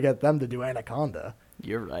certainly get them to do Anaconda.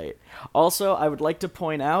 You're right. Also, I would like to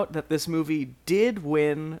point out that this movie did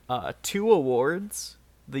win 2 awards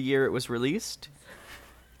the year it was released.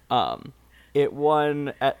 It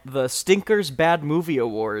won at the Stinkers Bad Movie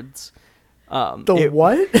Awards.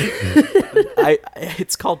 What?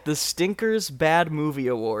 It's called the Stinkers Bad Movie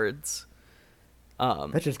Awards.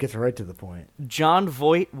 That just gets right to the point. Jon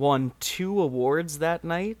Voight won 2 awards that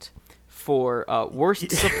night for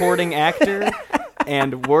Worst Supporting Actor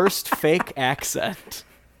and Worst Fake Accent.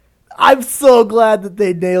 I'm so glad that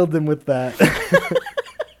they nailed him with that.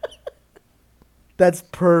 That's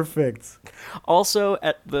perfect. Also,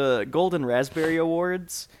 at the Golden Raspberry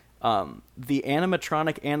Awards, the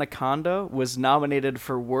animatronic Anaconda was nominated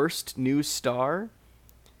for Worst New Star,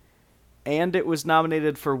 and it was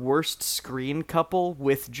nominated for Worst Screen Couple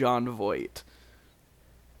with Jon Voight.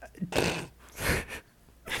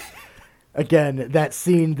 Again, that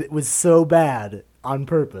scene that was so bad on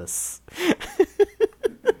purpose.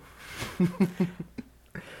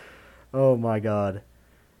 Oh my god.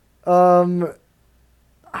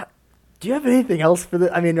 Do you have anything else for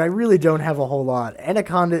this? I mean, I really don't have a whole lot.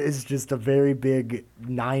 Anaconda is just a very big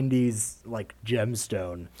 90s, like,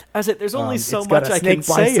 gemstone. I said, there's only so much I can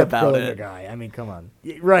say about it. Guy. I mean, come on.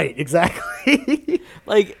 Right, exactly.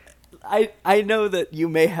 Like, I know that you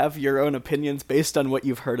may have your own opinions based on what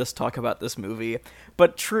you've heard us talk about this movie,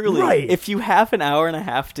 but truly, if you have an hour and a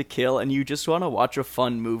half to kill and you just want to watch a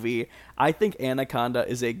fun movie, I think Anaconda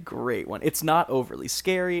is a great one. It's not overly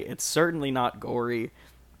scary. It's certainly not gory.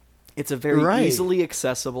 It's a very easily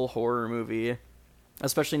accessible horror movie,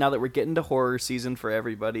 especially now that we're getting to horror season for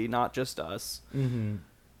everybody, not just us.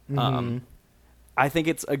 I think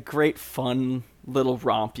it's a great, fun little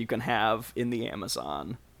romp you can have in the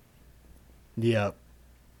Amazon. Yep.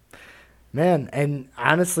 Man, and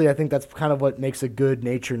honestly, I think that's kind of what makes a good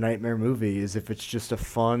nature nightmare movie, is if it's just a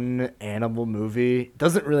fun animal movie. It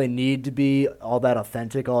doesn't really need to be all that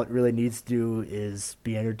authentic. All it really needs to do is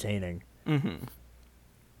be entertaining.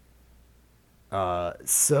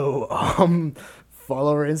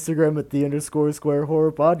 Follow our Instagram at _Square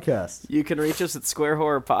Horror Podcast. You can reach us at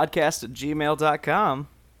squarehorrorpodcast@gmail.com.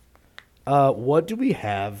 What do we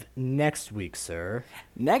have next week, sir?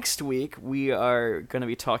 Next week, we are going to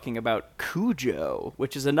be talking about Cujo,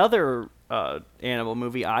 which is another animal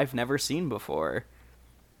movie I've never seen before.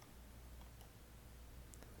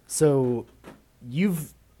 So, you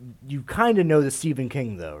kind of know the Stephen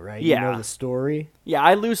King, though, right? Yeah. You know the story? Yeah,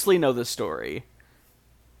 I loosely know the story.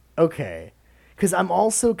 Okay. Because I'm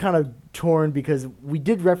also kind of torn because we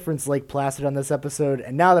did reference Lake Placid on this episode,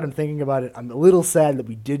 and now that I'm thinking about it, I'm a little sad that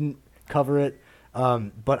we didn't cover it.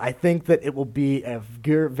 But I think that it will be a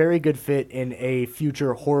very good fit in a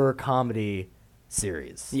future horror comedy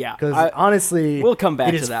series. Yeah, Because honestly, we'll come back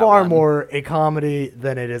it to is that far one. more a comedy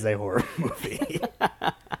than it is a horror movie.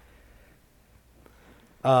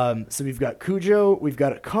 So we've got Cujo. We've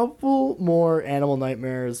got a couple more Animal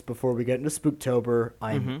Nightmares before we get into Spooktober.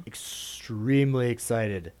 I'm extremely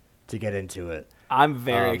excited to get into it. I'm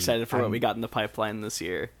very excited for what we got in the pipeline this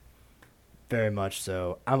year. Very much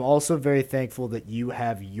so. I'm also very thankful that you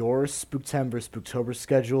have your Spooktober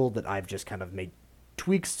schedule that I've just kind of made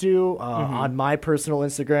tweaks to on my personal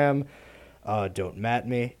Instagram. Don't mat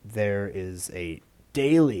me. There is a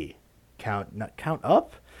daily count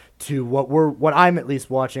up to what I'm at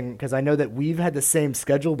least watching, because I know that we've had the same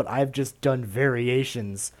schedule, but I've just done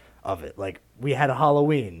variations of it. Like, we had a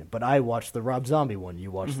Halloween, but I watched the Rob Zombie one.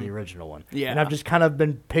 You watched the original one. Yeah. And I've just kind of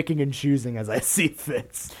been picking and choosing as I see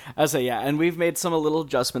fits. I say, yeah, and we've made some little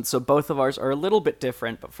adjustments, so both of ours are a little bit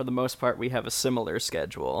different, but for the most part, we have a similar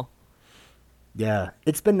schedule. Yeah.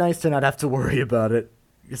 It's been nice to not have to worry about it.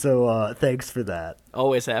 So, thanks for that.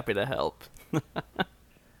 Always happy to help.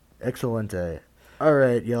 Excellente. All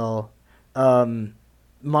right, y'all.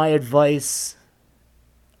 My advice,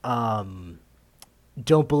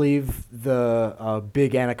 don't believe the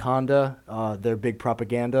big Anaconda, their big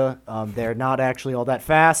propaganda. They're not actually all that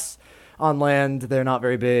fast on land. They're not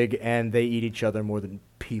very big, and they eat each other more than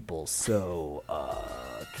people. So,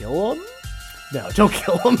 kill them? No, don't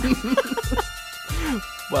kill them.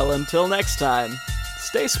 Well, until next time,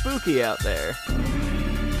 stay spooky out there.